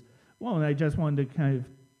perspectives as well. And I just wanted to kind of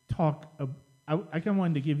talk, I kind of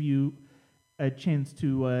wanted to give you a chance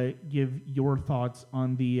to give your thoughts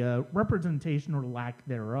on the representation or lack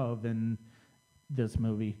thereof in this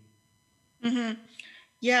movie.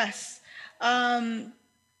 Yes. I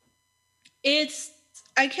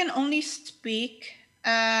can only speak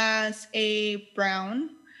as a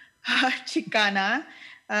brown Chicana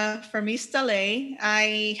from East LA.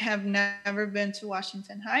 I have never been to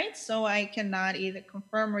Washington Heights, so I cannot either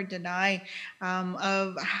confirm or deny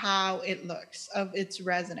of how it looks, of its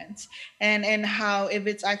residents, and how, if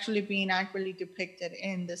it's actually being accurately depicted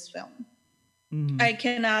in this film. I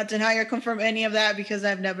cannot deny or confirm any of that because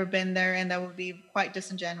I've never been there, and that would be quite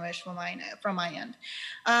disingenuous from my end.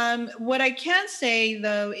 What I can say,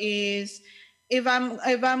 though, is if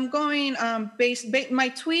I'm going my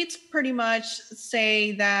tweets pretty much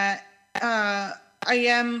say that I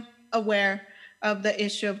am aware of the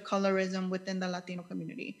issue of colorism within the Latino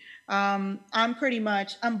community. I'm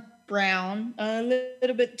brown, a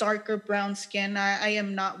little bit darker brown skin. I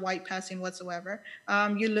am not white passing whatsoever.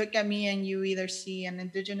 You look at me and you either see an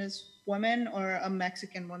indigenous woman or a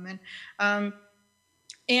Mexican woman.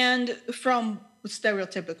 And from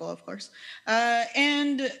stereotypical, of course.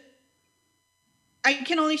 And I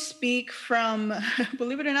can only speak from,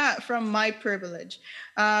 believe it or not, from my privilege,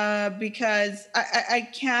 because I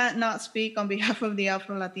can't not speak on behalf of the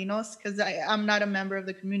Afro Latinos because I'm not a member of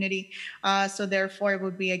the community. So therefore, it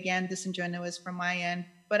would be again disingenuous from my end.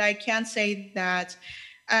 But I can say that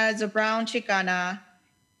as a brown Chicana,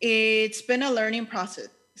 it's been a learning process.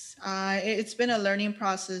 It's been a learning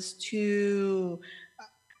process to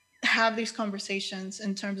have these conversations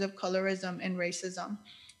in terms of colorism and racism.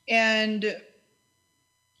 And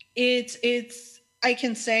it's I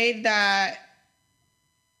can say that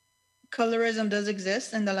colorism does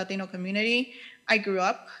exist in the Latino community. I grew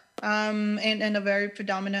up in a very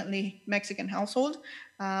predominantly Mexican household.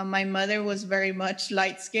 My mother was very much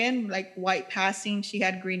light skinned, like white passing. She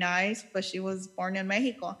had green eyes, but she was born in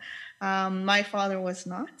Mexico. My father was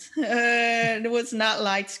not. Was not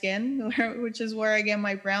light skinned, which is where I get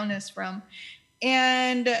my brownness from.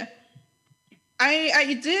 And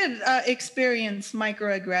I did experience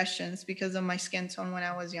microaggressions because of my skin tone when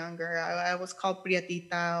I was younger. I was called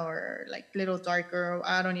prietita or like little darker.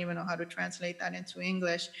 I don't even know how to translate that into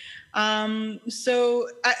English. So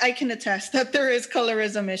I can attest that there is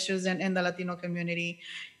colorism issues in the Latino community.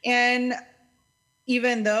 And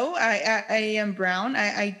even though I am brown,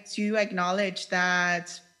 I do acknowledge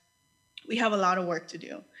that we have a lot of work to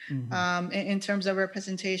do in terms of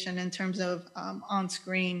representation, in terms of on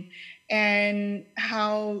screen, and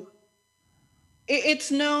how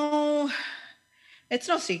it's no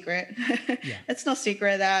secret. Yeah. It's no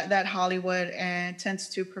secret that Hollywood tends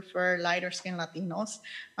to prefer lighter skinned Latinos.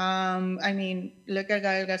 I mean, look at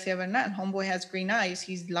Gael Garcia Bernal. Homeboy has green eyes.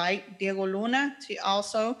 He's light. Diego Luna,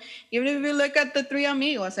 also. Even if you look at the three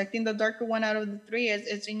amigos, I think the darker one out of the three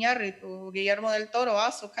is Iñárritu. Guillermo del Toro,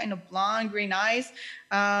 also kind of blonde, green eyes.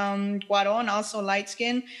 Cuarón, also light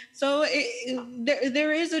skin. So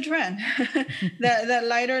there is a trend that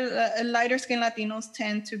lighter skin Latinos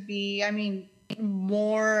tend to be, I mean,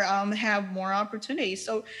 more have more opportunities.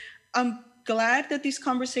 So I'm glad that these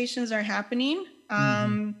conversations are happening.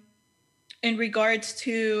 In regards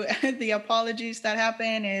to the apologies that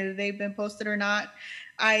happen, if they've been posted or not,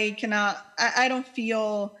 I don't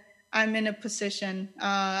feel I'm in a position.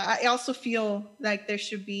 I also feel like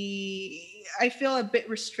I feel a bit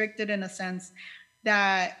restricted in a sense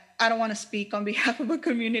that I don't want to speak on behalf of a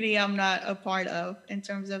community I'm not a part of in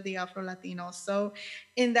terms of the Afro Latinos. So,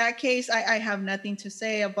 in that case, I have nothing to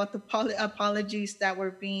say about the apologies that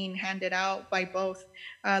were being handed out by both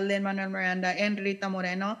Lin-Manuel Miranda and Rita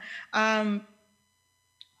Moreno.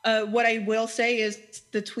 What I will say is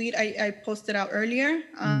the tweet I posted out earlier.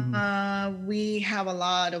 We have a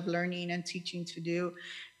lot of learning and teaching to do,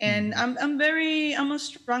 and I'm a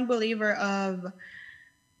strong believer of.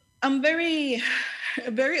 I'm very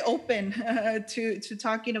open to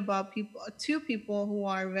talking about people who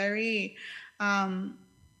are very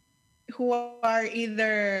who are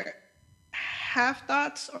either have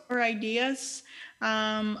thoughts or ideas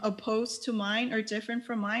opposed to mine or different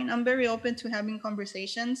from mine. I'm very open to having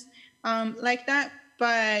conversations like that,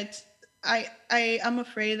 but I'm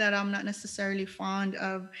afraid that I'm not necessarily fond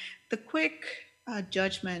of the quick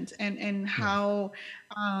judgment and how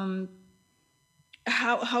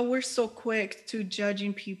we're so quick to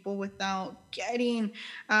judging people without getting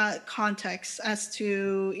context as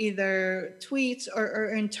to either tweets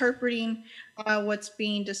or interpreting what's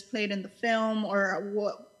being displayed in the film or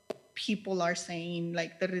what people are saying,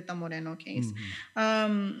 like the Rita Moreno case.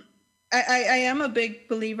 I am a big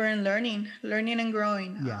believer in learning and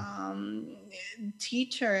growing. Yeah.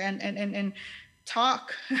 Teacher and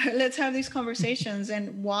talk. Let's have these conversations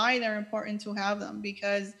and why they're important to have them,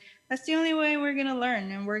 because that's the only way we're gonna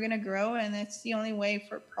learn and we're gonna grow, and it's the only way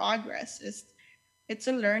for progress. It's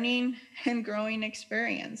a learning and growing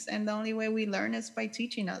experience, and the only way we learn is by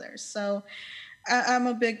teaching others. So I'm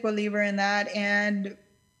a big believer in that, and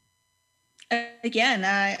again,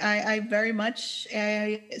 I very much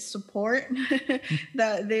support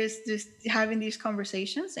that this having these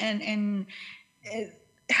conversations and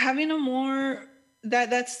having a more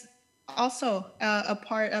that's also a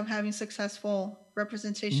part of having successful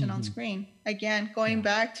representation on screen. Again, going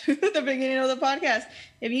back to the beginning of the podcast,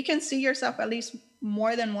 if you can see yourself at least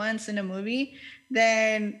more than once in a movie,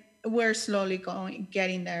 then we're slowly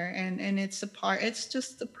getting there, and it's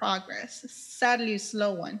just a progress, sadly a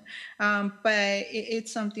slow one, but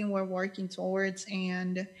it's something we're working towards,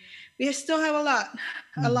 and we still have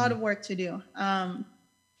a lot of work to do.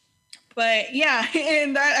 But yeah,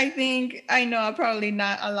 and that I think I know probably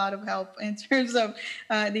not a lot of help in terms of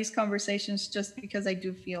these conversations, just because I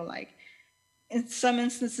do feel like in some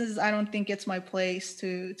instances I don't think it's my place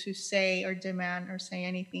to say or demand or say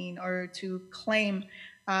anything or to claim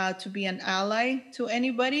to be an ally to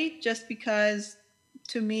anybody, just because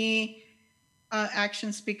to me,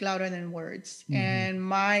 actions speak louder than words. Mm-hmm. And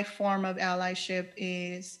my form of allyship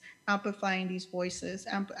is amplifying these voices,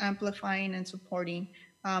 amplifying and supporting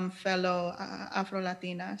fellow Afro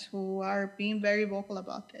Latinas who are being very vocal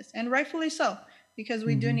about this, and rightfully so, because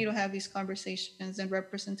we do need to have these conversations, and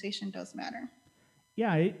representation does matter.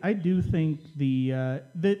 Yeah, I do think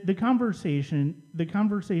the conversation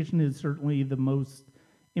is certainly the most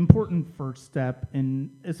important first step, and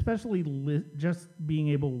especially just being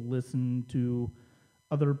able to listen to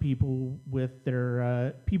other people with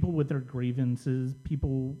their grievances,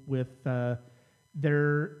 people with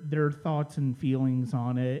their thoughts and feelings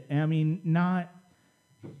on it. And I mean, not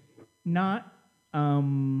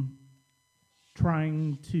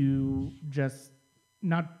trying to just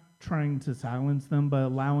not trying to silence them, but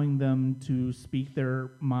allowing them to speak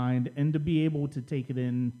their mind and to be able to take it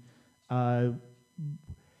in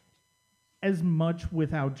as much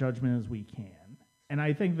without judgment as we can. And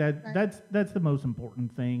I think that that's the most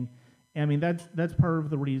important thing. I mean, that's part of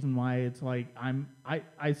the reason why it's like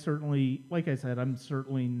I certainly, like I said, I'm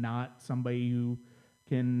certainly not somebody who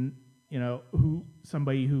can, who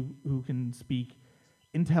can speak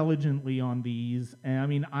intelligently on these. And I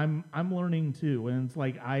mean, I'm learning too, and it's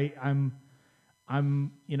like I'm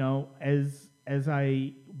as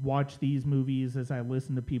I watch these movies, as I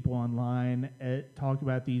listen to people online talk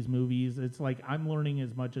about these movies, it's like I'm learning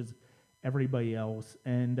as much as everybody else,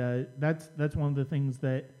 and that's one of the things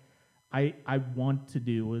that I want to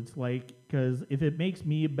do. It's like, because if it makes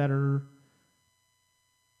me a better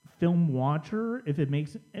film watcher,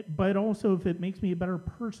 but also if it makes me a better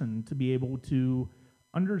person to be able to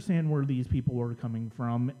understand where these people are coming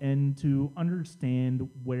from, and to understand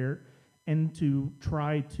where, and to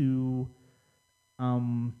try to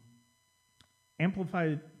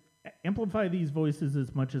amplify these voices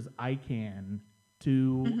as much as I can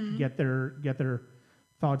to get their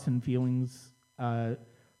thoughts and feelings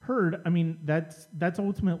heard. I mean, that's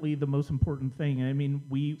ultimately the most important thing. I mean,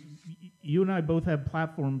 you and I both have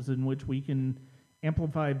platforms in which we can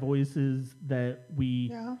amplify voices that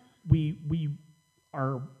we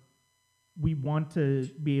want to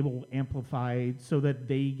be able to amplify, so that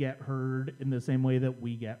they get heard in the same way that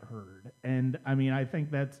we get heard. And I mean, I think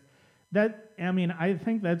that's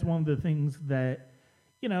one of the things that,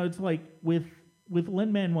 it's like with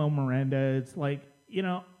Lin-Manuel Miranda, it's like,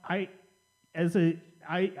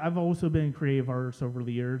 I've also been a creative artist over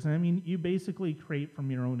the years, and I mean, you basically create from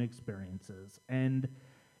your own experiences, and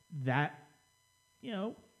that,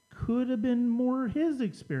 could have been more his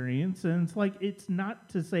experience. And it's like, it's not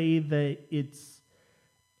to say that it's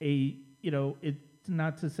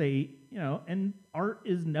not to say, and art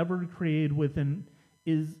is never created within,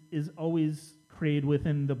 is always created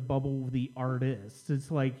within the bubble of the artist.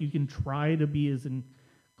 It's like, you can try to be as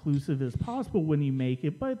inclusive as possible when you make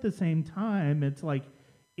it, but at the same time, it's like,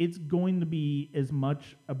 it's going to be as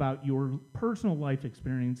much about your personal life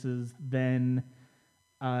experiences than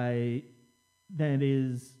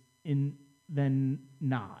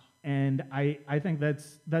not. And I think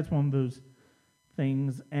that's one of those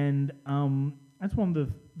things, and that's one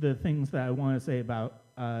of the things that I want to say about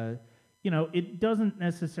it doesn't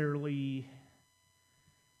necessarily,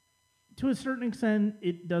 to a certain extent,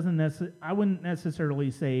 it doesn't I wouldn't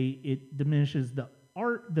necessarily say it diminishes the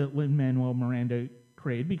art that Lin-Manuel Miranda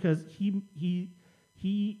created, because he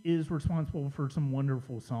is responsible for some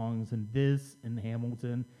wonderful songs in this and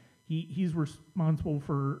Hamilton. He's responsible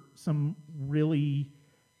for some really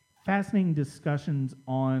fascinating discussions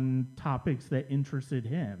on topics that interested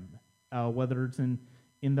him, whether it's in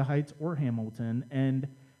The Heights or Hamilton. And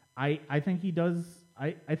I think he does.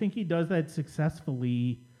 I think he does that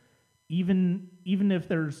successfully, even if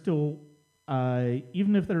there's still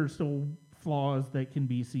flaws that can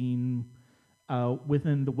be seen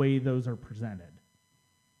within the way those are presented.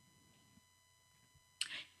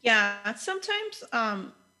 Yeah, sometimes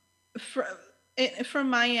from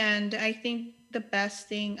my end, I think the best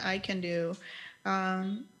thing I can do,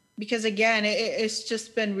 because again, it's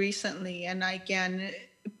just been recently, and again,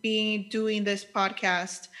 doing this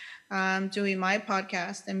podcast, doing my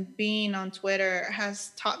podcast, and being on Twitter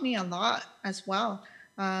has taught me a lot as well.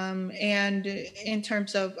 And in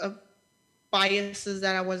terms of biases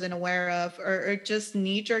that I wasn't aware of, or just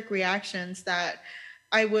knee-jerk reactions that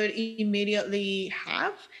I would immediately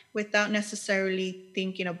have without necessarily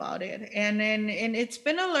thinking about it. And it's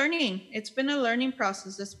been a learning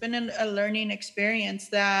process. It's been a learning experience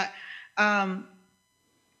that I'm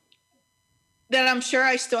sure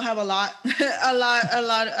I still have a lot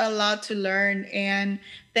to learn. And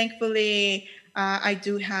thankfully, I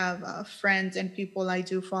do have friends and people I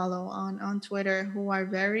do follow on Twitter who are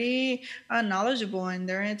very knowledgeable, and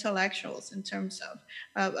they're intellectuals in terms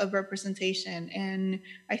of representation. And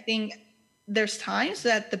I think there's times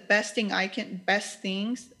that the best thing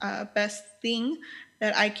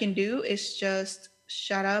that I can do is just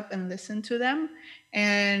shut up and listen to them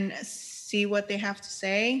and see what they have to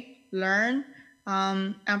say, learn,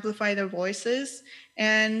 amplify their voices,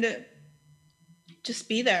 and just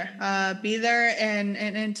be there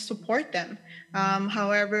and support them,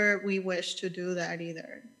 however we wish to do that,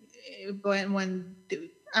 either when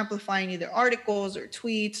amplifying either articles or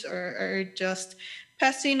tweets, or just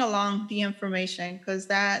passing along the information, because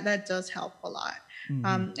that does help a lot.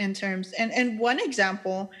 In terms, and one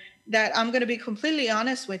example that I'm going to be completely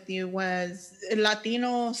honest with you was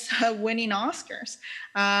Latinos winning Oscars.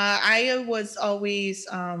 I was always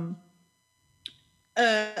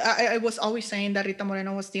I was always saying that Rita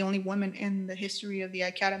Moreno was the only woman in the history of the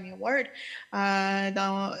Academy Award,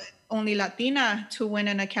 the only Latina to win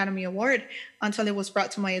an Academy Award, until it was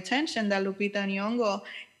brought to my attention that Lupita Nyong'o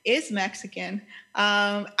is Mexican.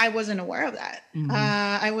 I wasn't aware of that.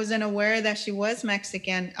 I wasn't aware that she was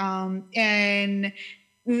Mexican. And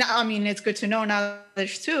now, I mean, it's good to know now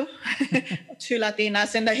there's two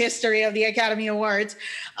Latinas in the history of the Academy Awards.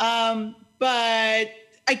 But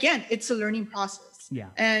again, it's a learning process. Yeah.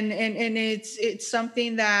 And it's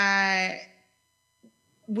something that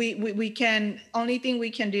we can, only thing we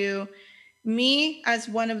can do, me as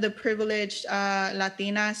one of the privileged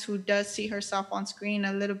Latinas who does see herself on screen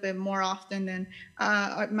a little bit more often than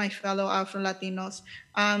my fellow Afro Latinos,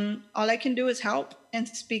 all I can do is help and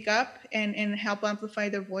speak up and help amplify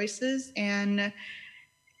their voices and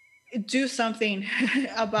do something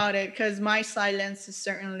about it, because my silence is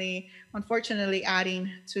certainly, unfortunately, adding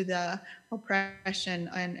to the oppression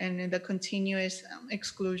and the continuous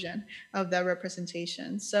exclusion of that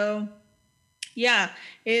representation. So yeah,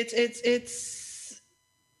 it's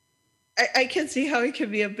I can see how it can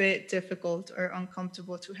be a bit difficult or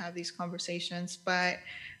uncomfortable to have these conversations, but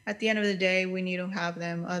at the end of the day, we need to have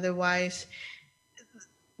them. Otherwise,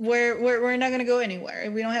 we're not going to go anywhere.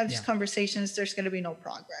 If we don't have these conversations, there's going to be no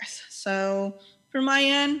progress. So from my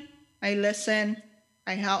end, I listen,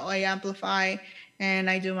 I help, I amplify, and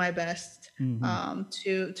I do my best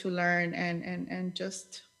to learn and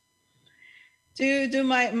just do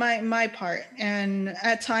my part. And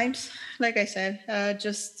at times, like I said,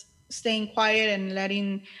 just staying quiet and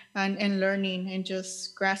letting and learning and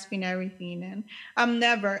just grasping everything. And I'm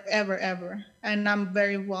never ever, and I'm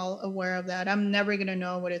very well aware of that, I'm never gonna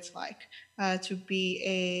know what it's like to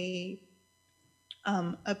be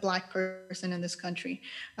a Black person in this country.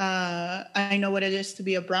 I know what it is to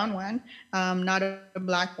be a brown one, not a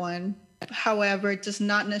Black one. However, it does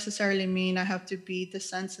not necessarily mean I have to be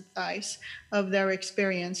desensitized of their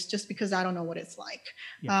experience just because I don't know what it's like.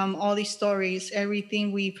 Yeah. All these stories,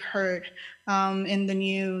 everything we've heard in the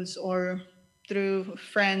news or through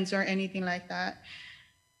friends or anything like that,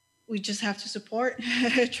 we just have to support,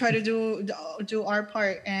 try to do our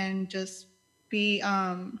part, and just be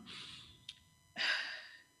an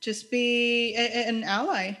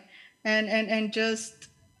ally, and just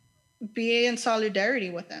be in solidarity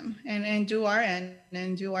with them, and do our end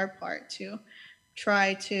and do our part to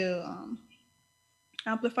try to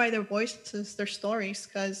amplify their voices, their stories,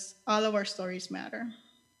 because all of our stories matter.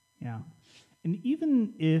 Yeah. And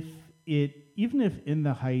even if In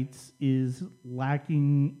the Heights is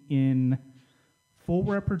lacking in full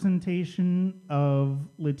representation of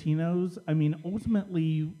Latinos, I mean,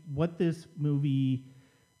 ultimately what this movie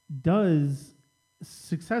does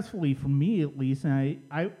successfully, for me at least, and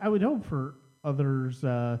I would hope for others,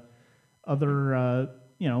 other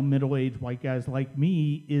middle-aged white guys like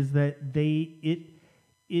me, is that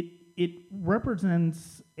it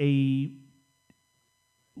represents a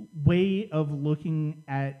way of looking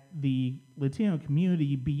at the Latino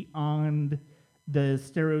community beyond the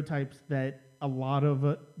stereotypes that a lot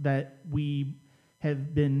of that we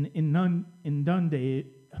have been inundated.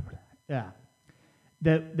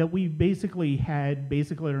 That we've basically had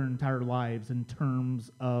our entire lives in terms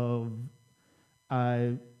of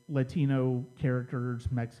Latino characters,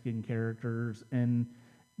 Mexican characters, and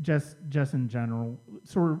just in general,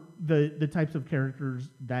 sort of the types of characters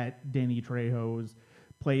that Danny Trejo's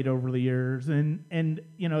played over the years, and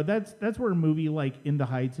that's where a movie like In the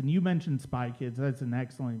Heights, and you mentioned Spy Kids, that's an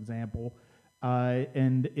excellent example,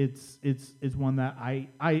 and it's one that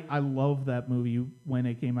I love that movie when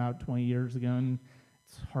it came out 20 years ago, and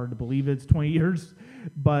it's hard to believe it's 20 years,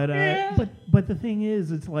 but the thing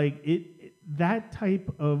is, it's like that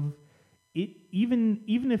type of it, even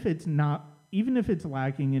if it's not even if it's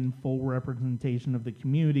lacking in full representation of the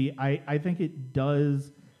community, I think it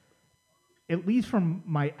does, at least from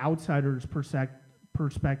my outsider's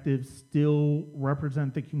perspective, still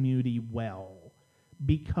represent the community well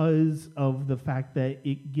because of the fact that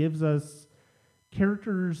it gives us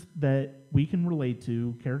characters that we can relate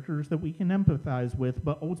to, characters that we can empathize with,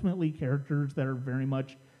 but ultimately characters that are very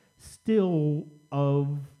much still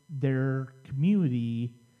of their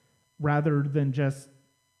community rather than just,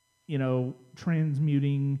 you know,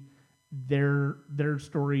 transmuting their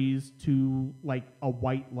stories to like a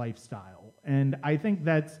white lifestyle. And I think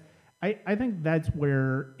that's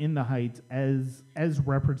where In the Heights as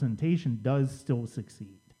representation does still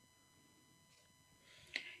succeed.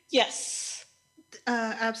 Yes,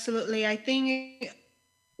 absolutely. I think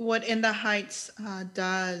what In the Heights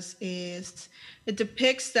does is it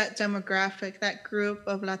depicts that demographic, that group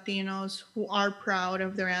of Latinos who are proud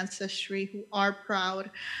of their ancestry, who are proud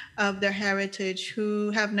of their heritage, who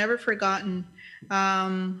have never forgotten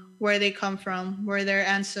where they come from, where their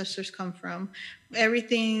ancestors come from,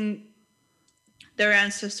 everything their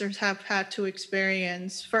ancestors have had to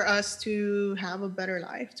experience for us to have a better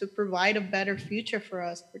life, to provide a better future for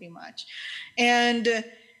us, pretty much. And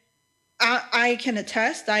I can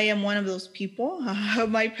attest, I am one of those people.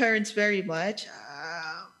 My parents very much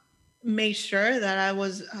made sure that I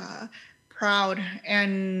was proud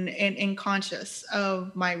and conscious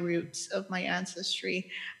of my roots, of my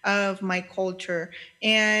ancestry, of my culture.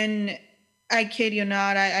 And I kid you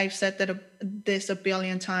not, I've said this a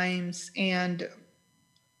billion times, and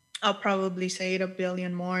I'll probably say it a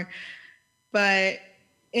billion more. But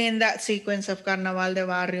in that sequence of Carnaval de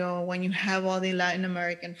Barrio, when you have all the Latin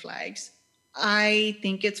American flags, I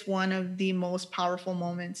think it's one of the most powerful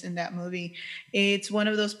moments in that movie. It's one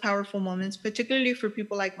of those powerful moments, particularly for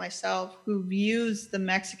people like myself who views the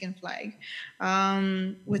Mexican flag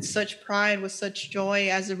with such pride, with such joy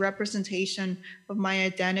as a representation of my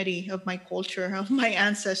identity, of my culture, of my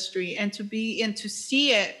ancestry, and to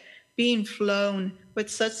see it being flown with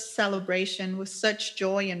such celebration, with such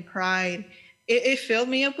joy and pride. It filled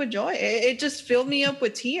me up with joy. It just filled me up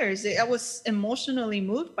with tears. I was emotionally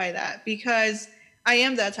moved by that because I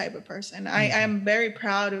am that type of person. I am very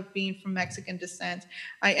proud of being from Mexican descent.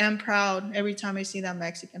 I am proud every time I see that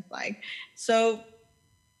Mexican flag. So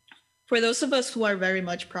for those of us who are very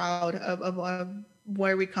much proud of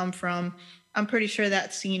where we come from, I'm pretty sure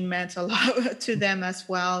that scene meant a lot to them as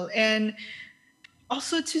well. And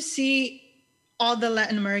also to see all the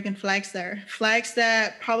Latin American flags there, flags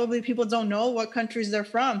that probably people don't know what countries they're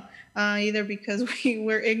from, either because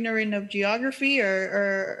we're ignorant of geography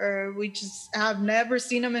or we just have never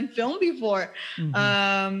seen them in film before.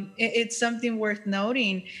 It's something worth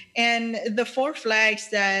noting. And the 4 flags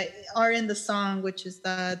that are in the song, which is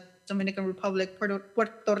the Dominican Republic,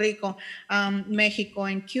 Puerto Rico, Mexico,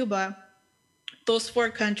 and Cuba, those 4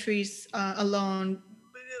 countries alone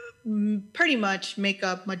pretty much make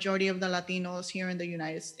up majority of the Latinos here in the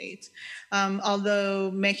United States.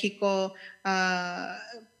 Although Mexico,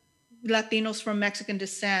 Latinos from Mexican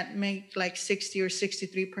descent make like 60 or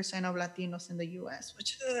 63% of Latinos in the US,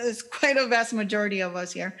 which is quite a vast majority of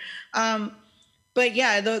us here. But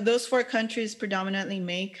yeah, those 4 countries predominantly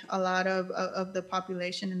make a lot of the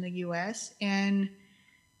population in the US. And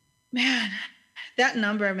man, that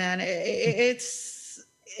number, man,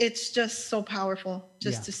 it's just so powerful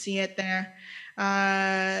just to see it there,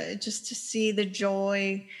 just to see the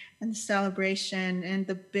joy and the celebration and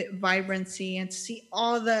the vibrancy, and to see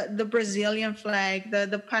all the Brazilian flag,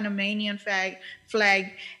 the Panamanian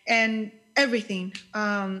flag, and everything.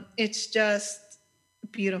 It's just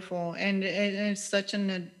beautiful, and it's such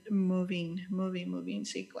a moving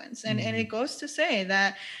sequence. And it goes to say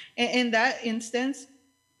that in that instance,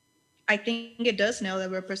 I think it does nail the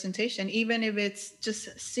representation, even if it's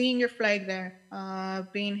just seeing your flag there,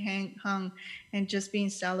 being hung and just being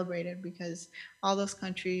celebrated, because all those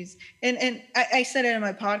countries, and I said it in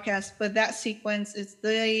my podcast, but that sequence is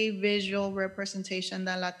the visual representation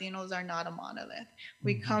that Latinos are not a monolith.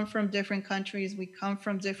 We come from different countries, we come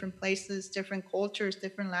from different places, different cultures,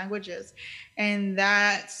 different languages, and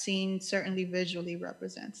that scene certainly visually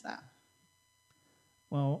represents that.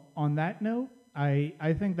 Well, on that note,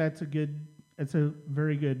 I think that's a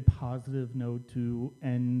very good positive note to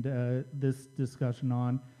end this discussion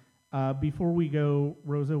on. Before we go,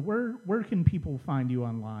 Rosa, where can people find you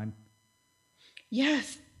online?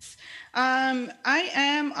 Yes. I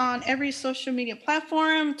am on every social media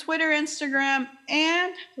platform, Twitter, Instagram,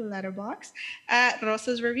 and Letterboxd at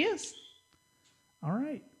Rosa's Reviews. All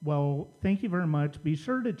right. Well, thank you very much. Be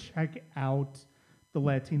sure to check out the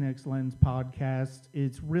Latinx Lens podcast.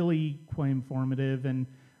 It's really quite informative and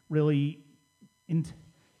really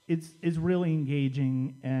it's really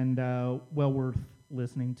engaging and well worth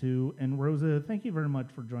listening to. And Rosa, thank you very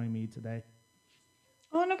much for joining me today.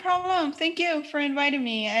 Oh, no problem. Thank you for inviting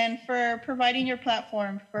me and for providing your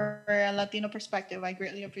platform for a Latino perspective. I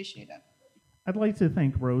greatly appreciate it. I'd like to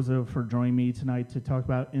thank Rosa for joining me tonight to talk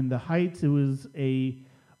about In the Heights. It was a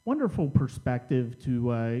wonderful perspective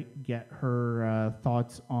to get her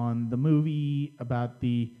thoughts on the movie, about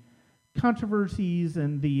the controversies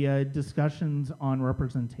and the discussions on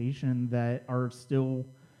representation that are still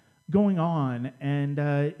going on, and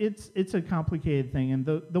it's a complicated thing. And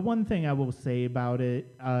the one thing I will say about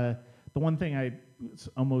it, the one thing I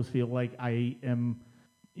almost feel like I am,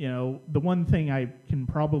 the one thing I can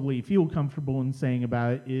probably feel comfortable in saying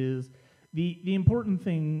about it is the important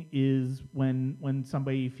thing is when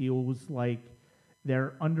somebody feels like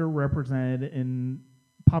they're underrepresented in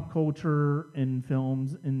pop culture, in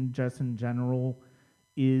films, and just in general,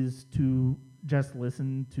 is to just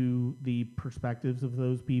listen to the perspectives of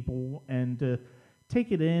those people and to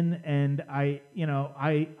take it in. And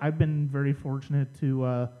I've been very fortunate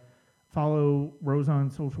to follow Rosa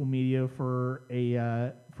on social media for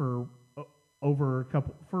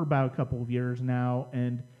about a couple of years now,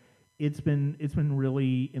 and it's been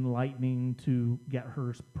really enlightening to get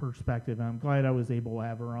her perspective. And I'm glad I was able to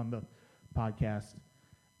have her on the podcast.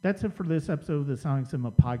 That's it for this episode of the Sonic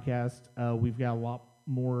Cinema Podcast. We've got a lot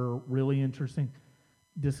more really interesting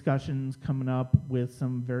discussions coming up with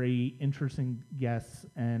some very interesting guests,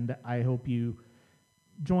 and I hope you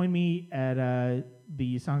join me at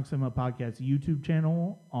the Sonic Cinema Podcast YouTube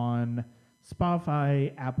channel on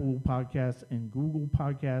Spotify, Apple Podcasts, and Google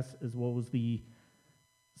Podcasts, as well as the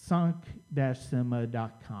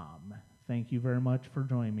sonic-cinema.com. Thank you very much for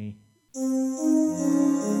joining me.